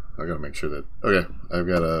data. I gotta make sure that, okay, I've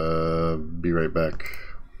gotta be right back.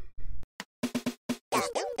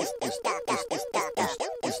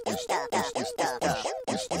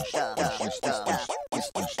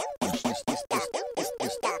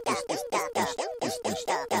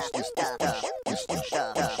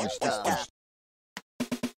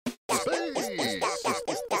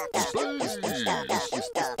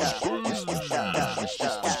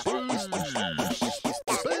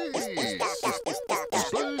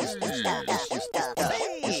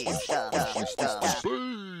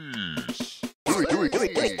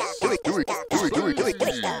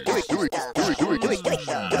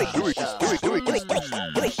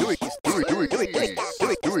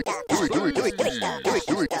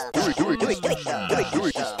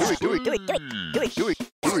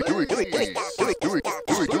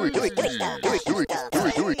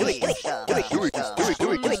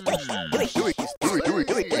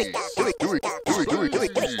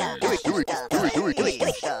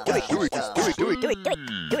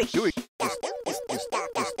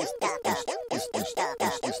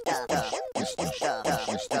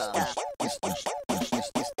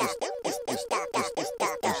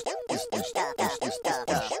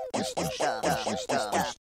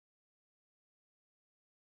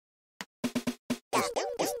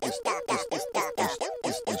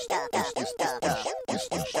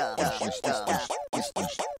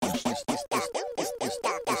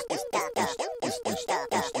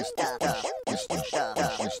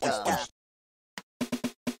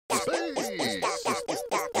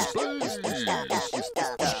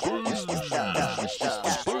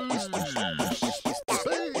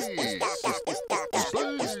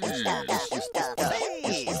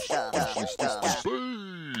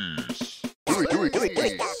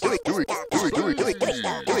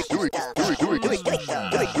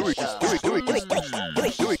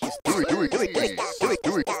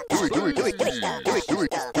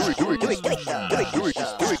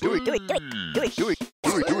 Do it.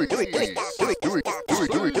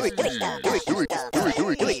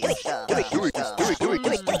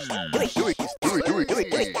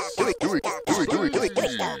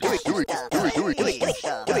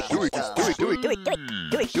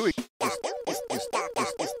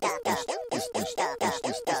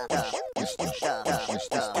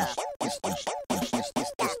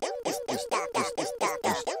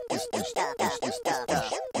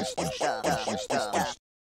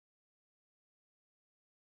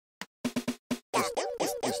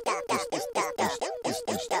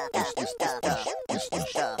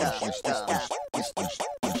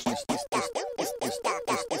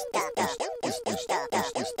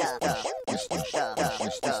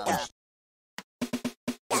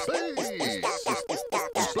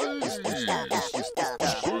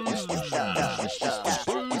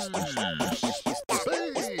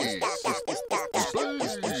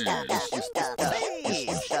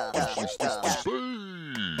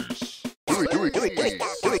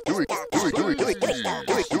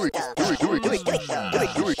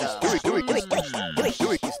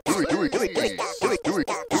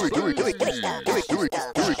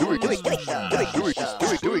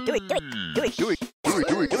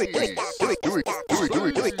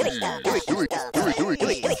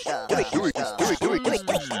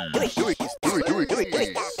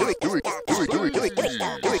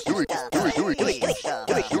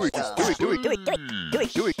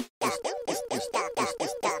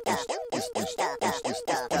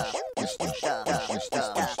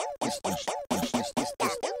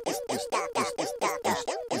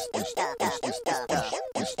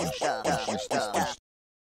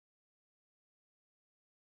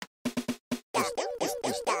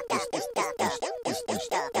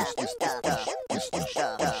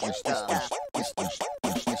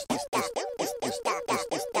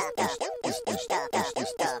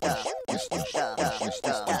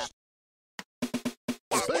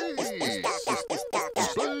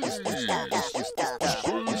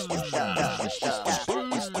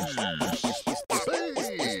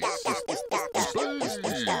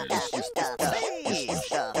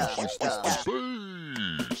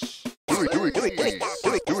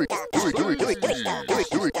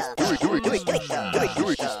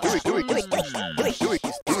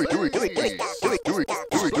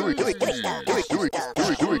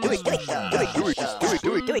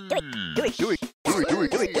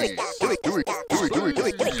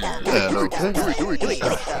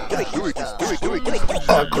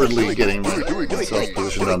 Awkwardly getting myself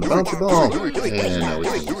positioned on the bouncy ball. And now we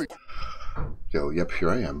can go, yep, here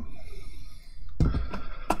I am.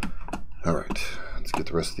 Alright, let's get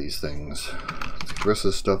the rest of these things. Let's get the rest of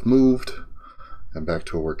this stuff moved and back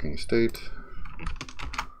to a working state.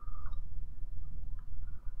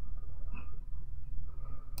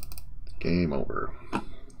 Game over.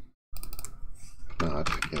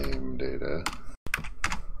 Not game data.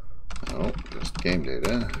 No, just game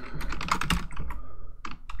data.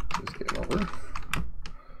 Just game over.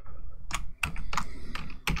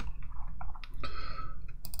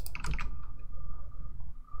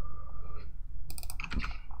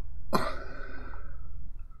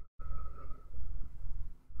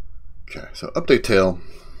 Okay, so update tail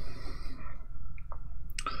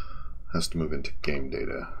has to move into game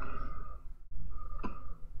data.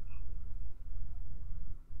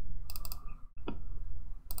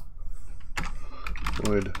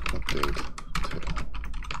 Void update tail.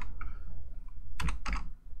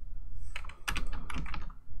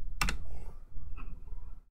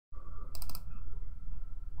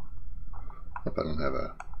 Hope I don't have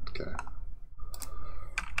a, okay.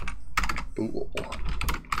 Bool.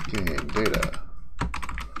 Game data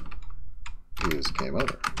is game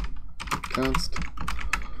over. Const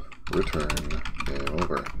return game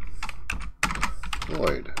over.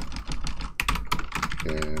 Void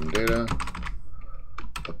game data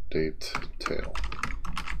update tail.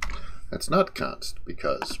 That's not const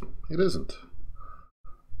because it isn't.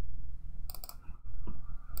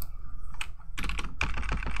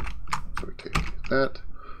 So we take that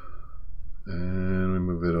and we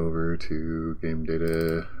move it over to game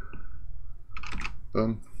data.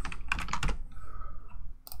 Boom.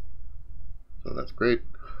 So that's great.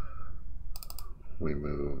 We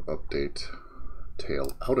move update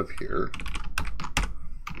tail out of here.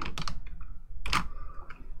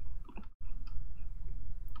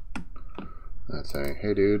 That's saying,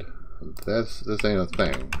 hey dude, this ain't a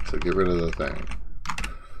thing, so get rid of the thing.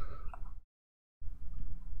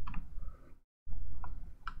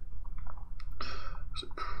 So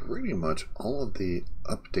pretty much all of the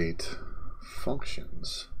update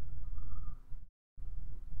functions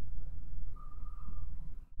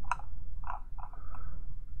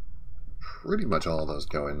all of those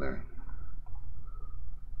go in there.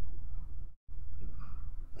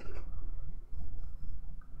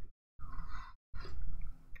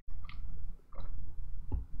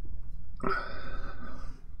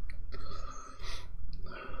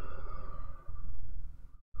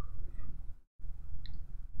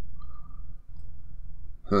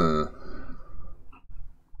 Huh.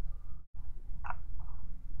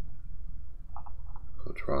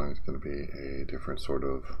 So drawing is going to be a different sort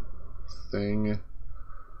of thing.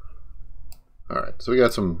 All right, so we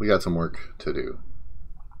got some work to do.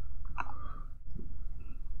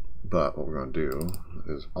 But what we're going to do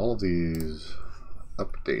is all of these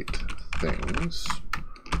update things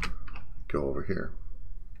go over here.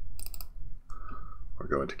 Or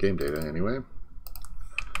go into game data anyway.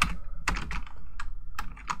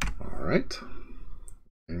 All right.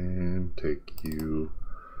 And take you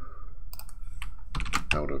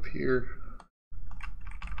out of here.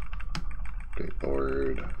 Update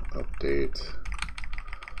board, update.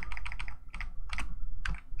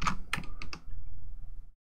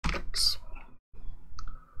 X.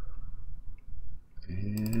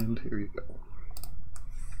 And here you go.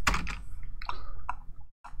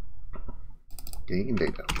 Game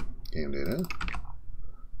data. Game data.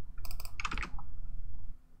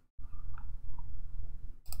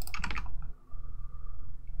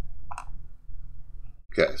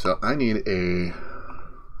 Okay, so I need a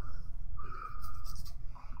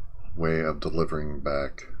way of delivering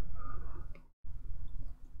back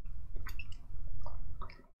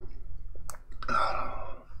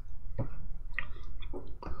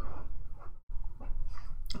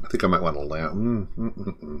I think I might want to land.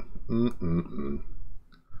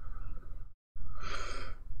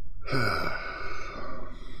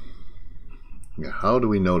 Yeah, how do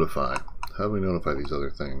we notify? How do we notify these other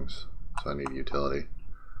things? So I need utility.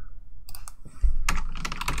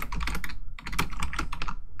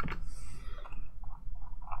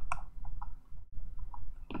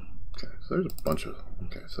 Okay, so there's a bunch of.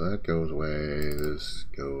 Okay, so that goes away. This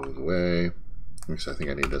goes away. Actually, I think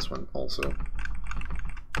I need this one also.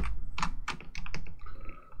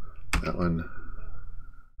 That one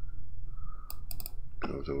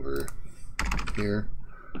goes over here.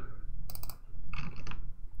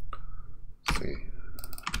 Let's see.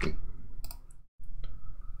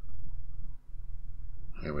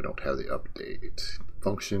 And we don't have the update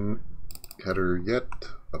function header yet.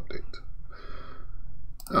 Update.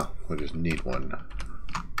 Oh, we just need one.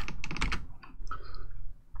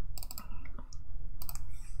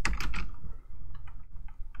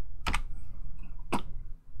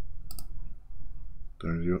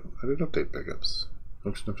 I did update pickups.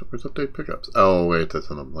 Where's update pickups? Oh wait,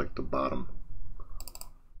 that's on the, like the bottom.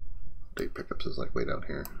 Update pickups is like way down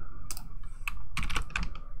here.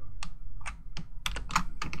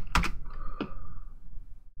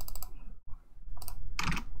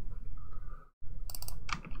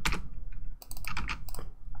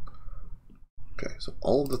 Okay, so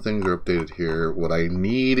all of the things are updated here. What I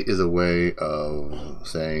need is a way of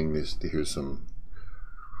saying this. Here's some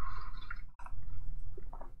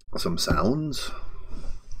sounds,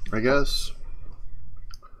 I guess.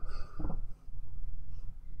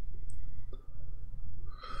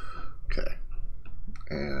 Okay,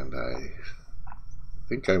 and I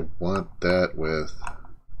think I want that with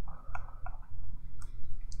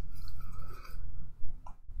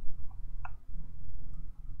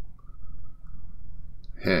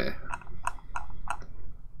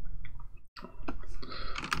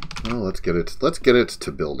Well, let's get it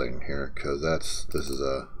to building here, because this is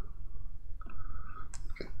a.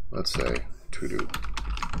 Okay, let's say to do.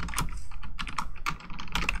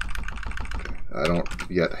 Okay, I don't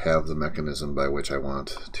yet have the mechanism by which I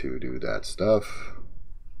want to do that stuff.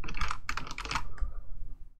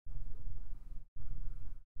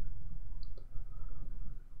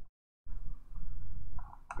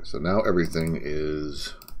 Okay, so now everything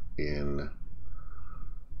is in.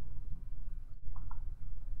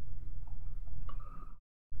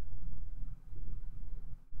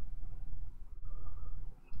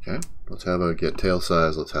 Okay, let's have a get tail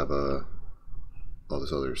size, let's have a all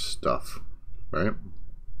this other stuff, right?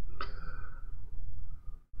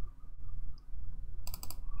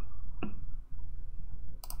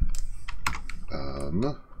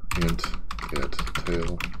 Int get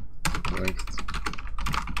tail length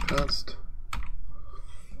const.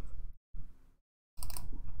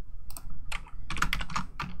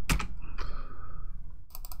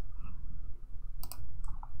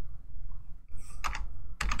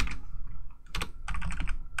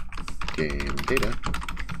 Game data,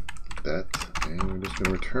 that, and we're just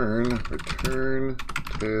going to return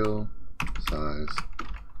tail size.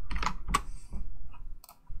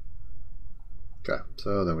 Okay,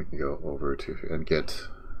 so then we can go over to and get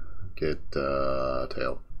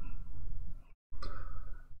tail.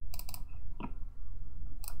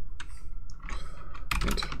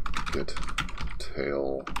 Int get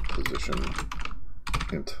tail position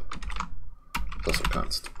int, also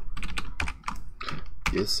const.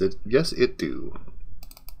 Yes it do.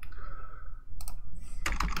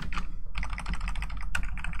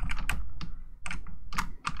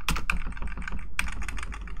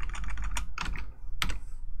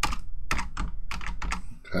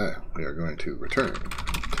 Okay, we are going to return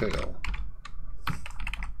tail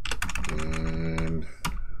and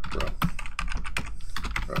row.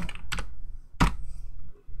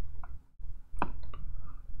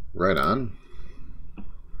 Right on.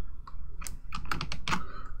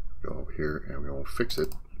 Go over here and we'll fix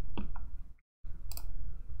it.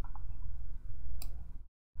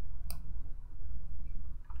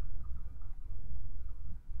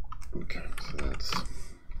 Okay, so that's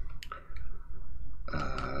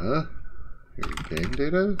here's game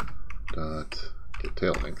data dot get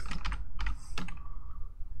tail length.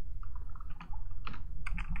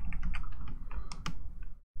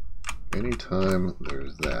 Anytime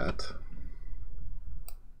there's that,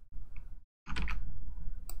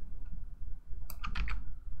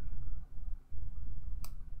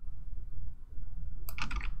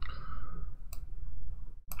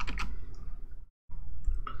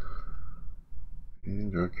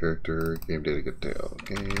 and our character game data get tail.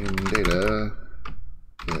 Game data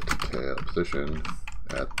get tail position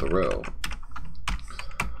at the row.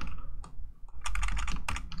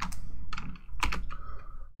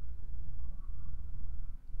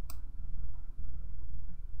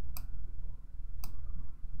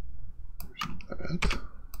 That.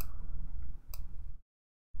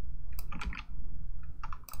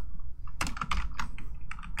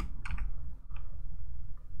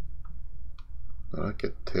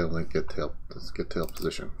 Get tail length, get tail. Let's get tail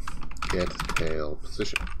position. Get tail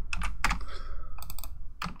position.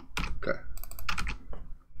 Okay.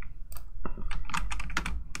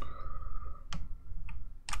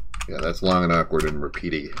 Yeah, that's long and awkward and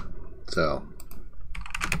repeaty. So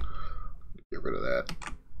get rid of that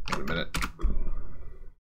in a minute.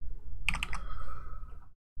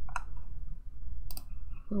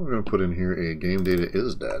 We're going to put in here a game data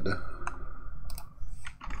is dead.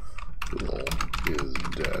 Lol is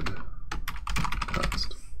dead.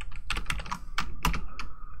 Const.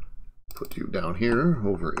 Put you down here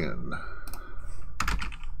over in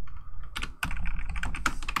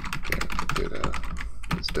game data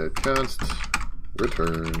is dead const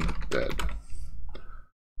return dead.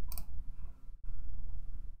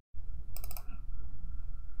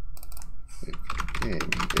 If game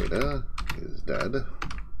data is dead,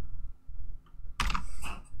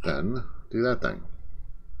 then do that thing.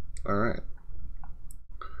 All right.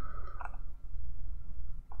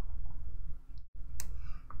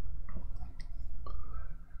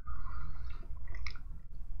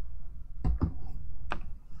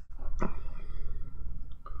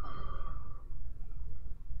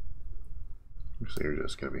 So you're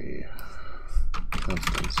just going to be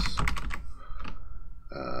constants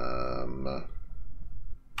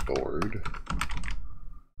forward.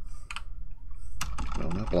 No,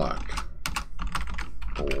 not block.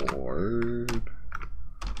 Forward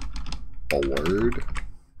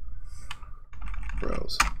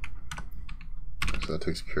rows. So that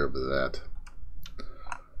takes care of that.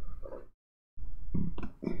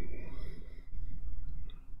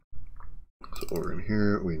 So over in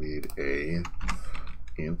here we need a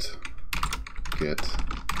int get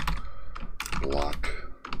block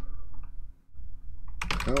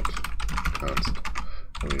count const.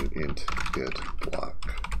 We need int get block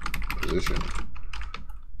position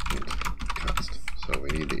int const. So we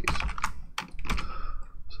need these.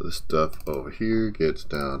 So this stuff over here gets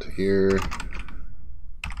down to here.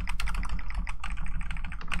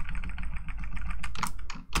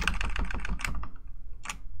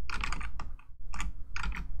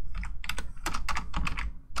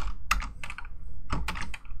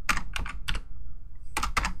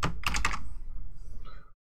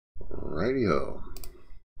 Radio.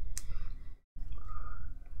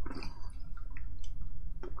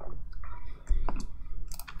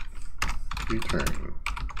 Return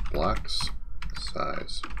blocks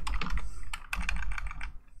size.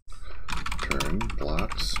 Turn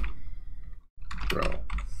blocks row.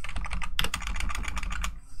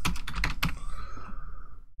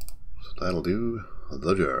 So that'll do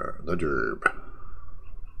the gerb.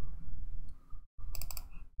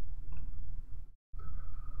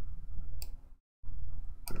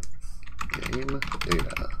 Game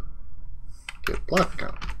data get block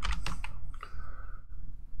count.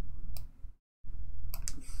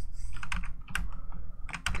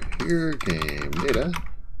 Here game data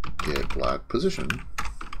get block position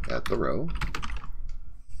at the row.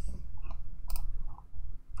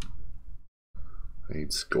 I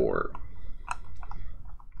need score.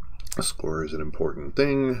 A score is an important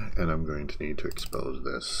thing, and I'm going to need to expose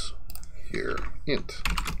this here. Int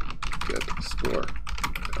get score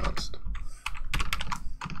const.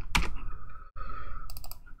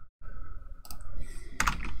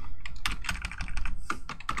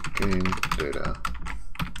 Game data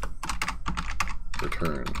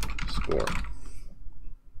return score.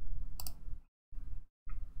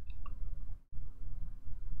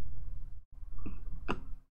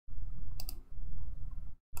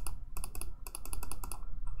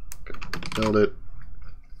 Build it.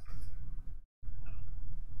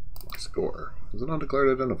 Score. Is it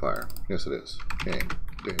undeclared identifier? Yes, it is. Game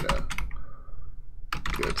data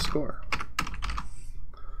get score.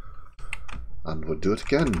 And we'll do it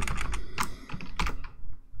again.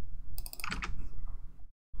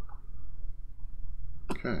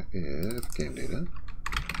 Okay, if game data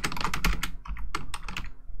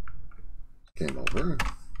game over,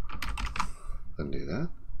 then do that.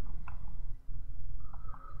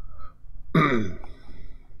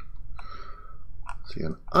 See,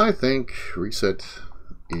 and I think reset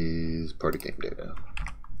is part of game data.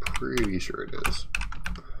 Pretty sure it is.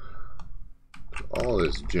 All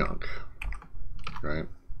this junk, right?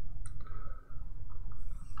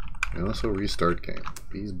 And also restart game.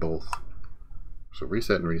 These both. So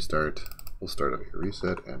reset and restart. We'll start over here.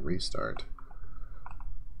 Reset and restart.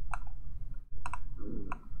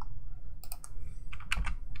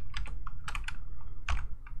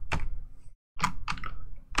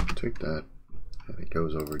 Take that, and it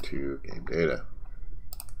goes over to game data.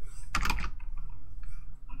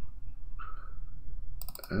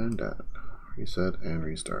 And done. Reset and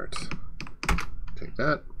restart. Take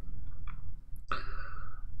that.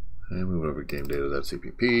 And move it over to game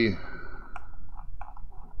data.cpp.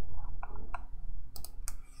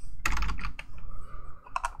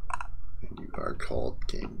 And you are called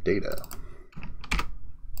game data.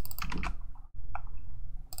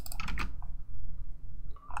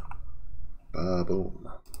 Boom.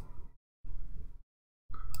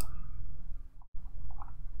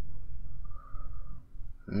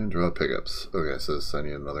 And draw pickups. Okay, so I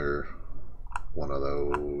need another one of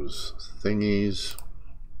those thingies.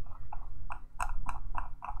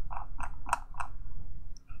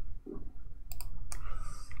 I'm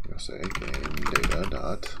gonna say game data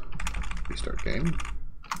dot restart game.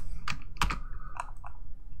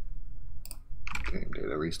 Game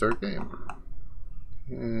data restart game.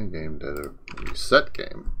 And game data reset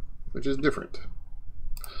game, which is different.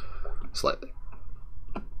 Slightly.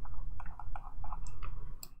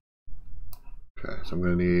 Okay, so I'm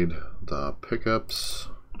going to need the pickups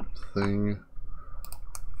thing.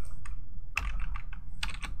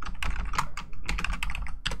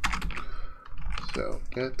 So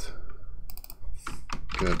get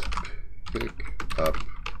pick up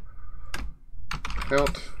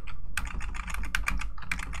count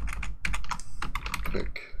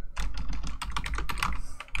pick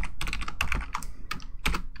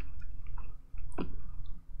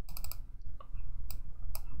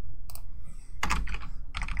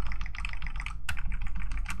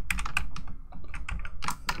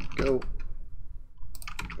go.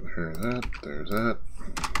 Here's that, there's that.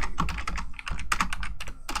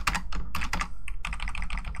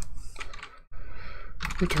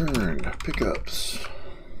 Return pickups.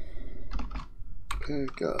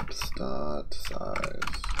 Pickups dot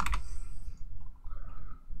size.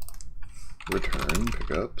 Return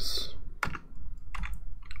pickups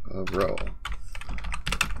of row.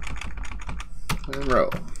 And row.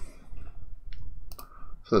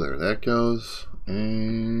 So there that goes.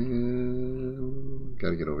 And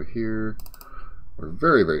gotta get over here. We're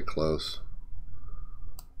very, very close.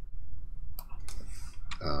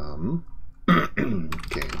 Game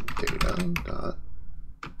data dot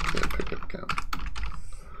get pickup count.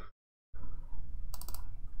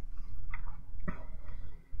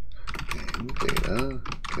 Game data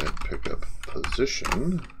get pickup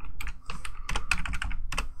position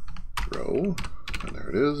row, and there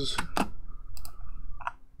it is.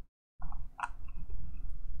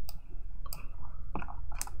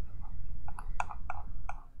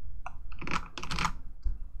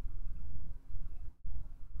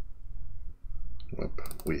 Whoop,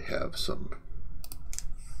 we have some.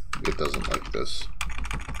 It doesn't like this.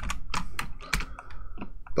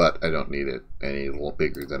 But I don't need it any little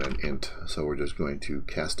bigger than an int, so we're just going to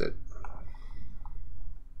cast it.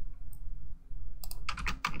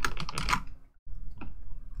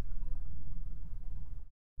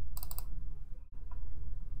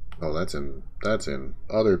 Oh, that's in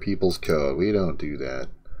other people's code. We don't do that.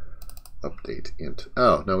 Update int.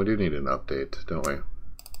 Oh, no, we do need an update, don't we?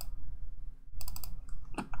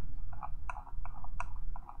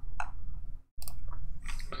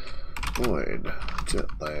 void jet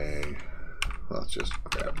lag. Well, let's just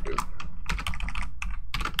grab you.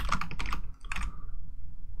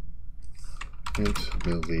 Int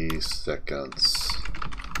milliseconds.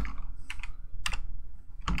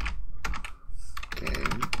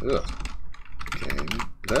 Game. Ugh. Game.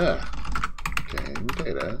 Game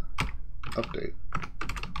data. Update.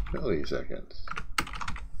 Milliseconds.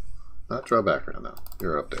 Not draw background now.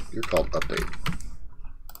 You're update. You're called update.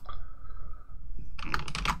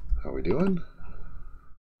 How we doing?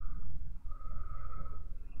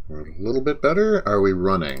 We're a little bit better. Are we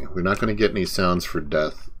running? We're not going to get any sounds for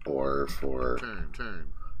death or for...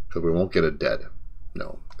 Turn. So we won't get a dead.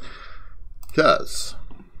 No. Cause.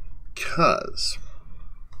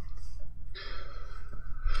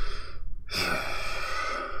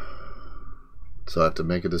 So I have to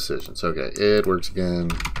make a decision. So, okay, it works again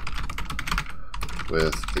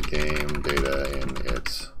with the game data in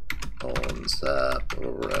its own zap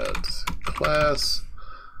over at class.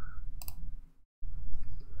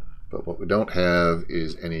 But what we don't have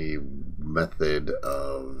is any method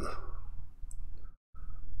of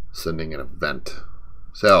sending an event.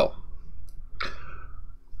 So,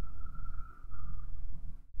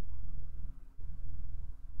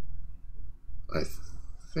 I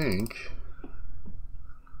think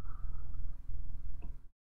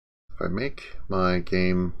if I make my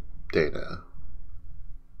game data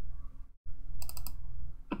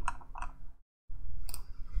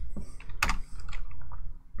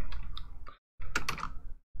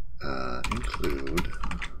include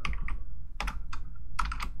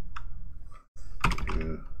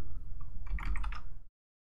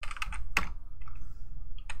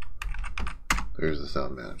there's the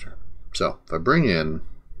sound manager. So if I bring in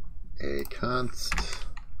a const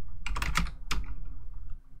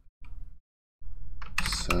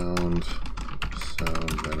sound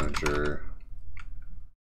manager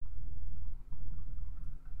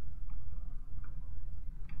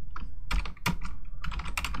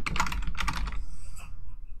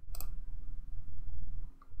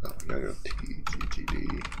we gotta go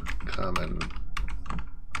tgtd common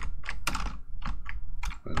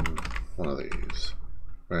and one of these,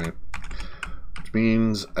 right? Which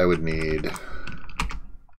means I would need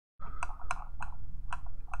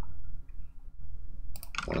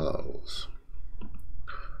one of those.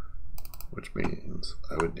 Which means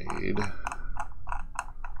I would need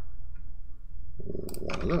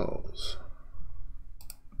one of those.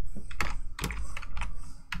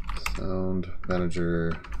 Sound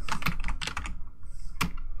manager.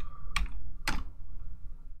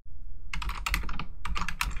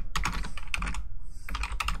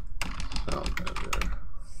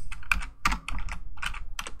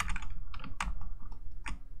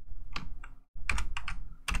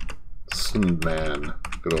 Sandman,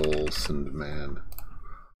 good old Sandman.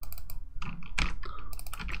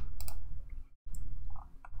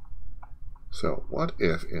 So what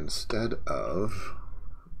if instead of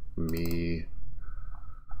me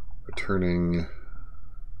returning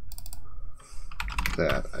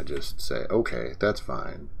that, I just say, okay, that's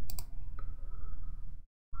fine.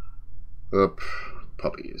 Oop,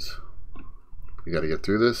 puppies. We gotta get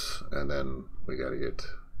through this, and then we gotta get...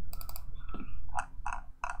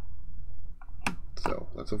 So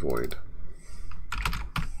let's avoid.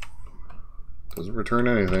 Doesn't return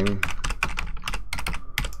anything.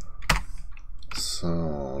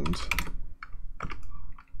 Sound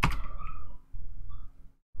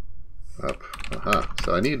up. Aha.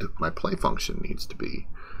 So I need my play function needs to be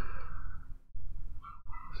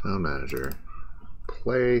sound manager.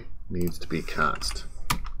 Play needs to be const.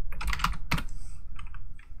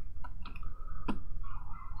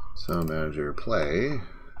 Sound manager play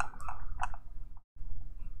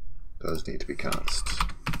does need to be const.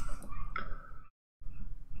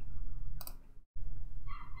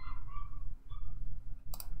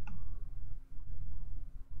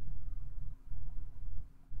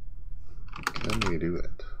 Can we do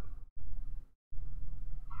it?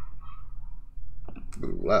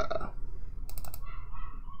 Blah.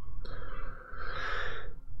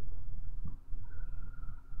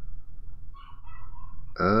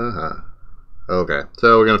 Okay,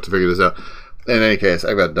 so we're gonna have to figure this out. In any case,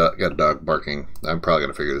 I've got a dog barking. I'm probably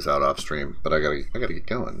gonna figure this out off stream, but I gotta get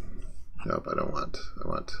going. Nope, I don't want. I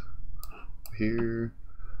want here.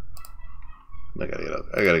 I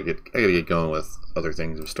gotta get going with other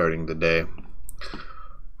things of starting the day.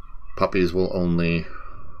 Puppies will only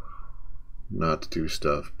not do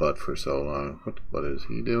stuff, but for so long. What is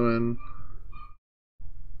he doing?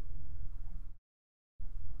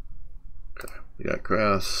 Okay, we got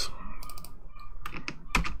grass.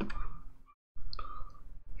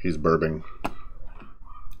 He's burping.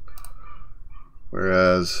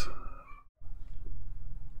 Whereas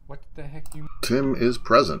What the heck you... Tim is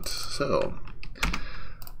present. So,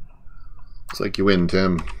 looks like you win,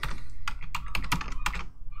 Tim.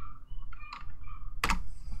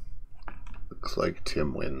 Looks like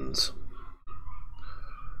Tim wins.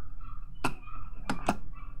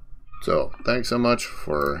 So, thanks so much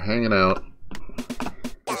for hanging out.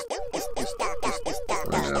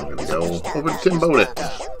 We're now going to go over to Tim Boat It.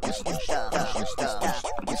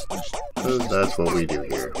 Because that's what we do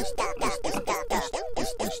here.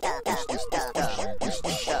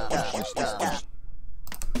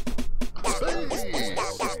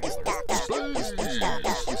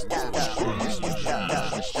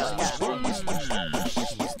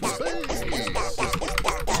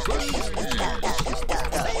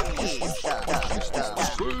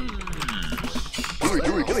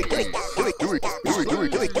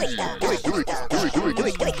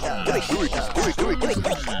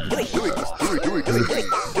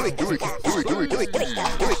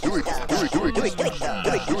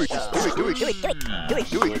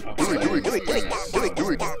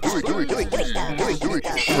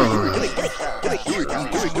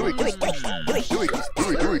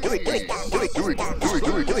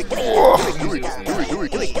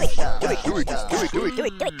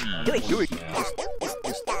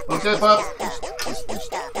 Okay, Pop. Can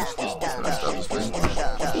I stop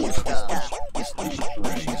this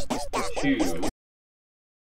thing?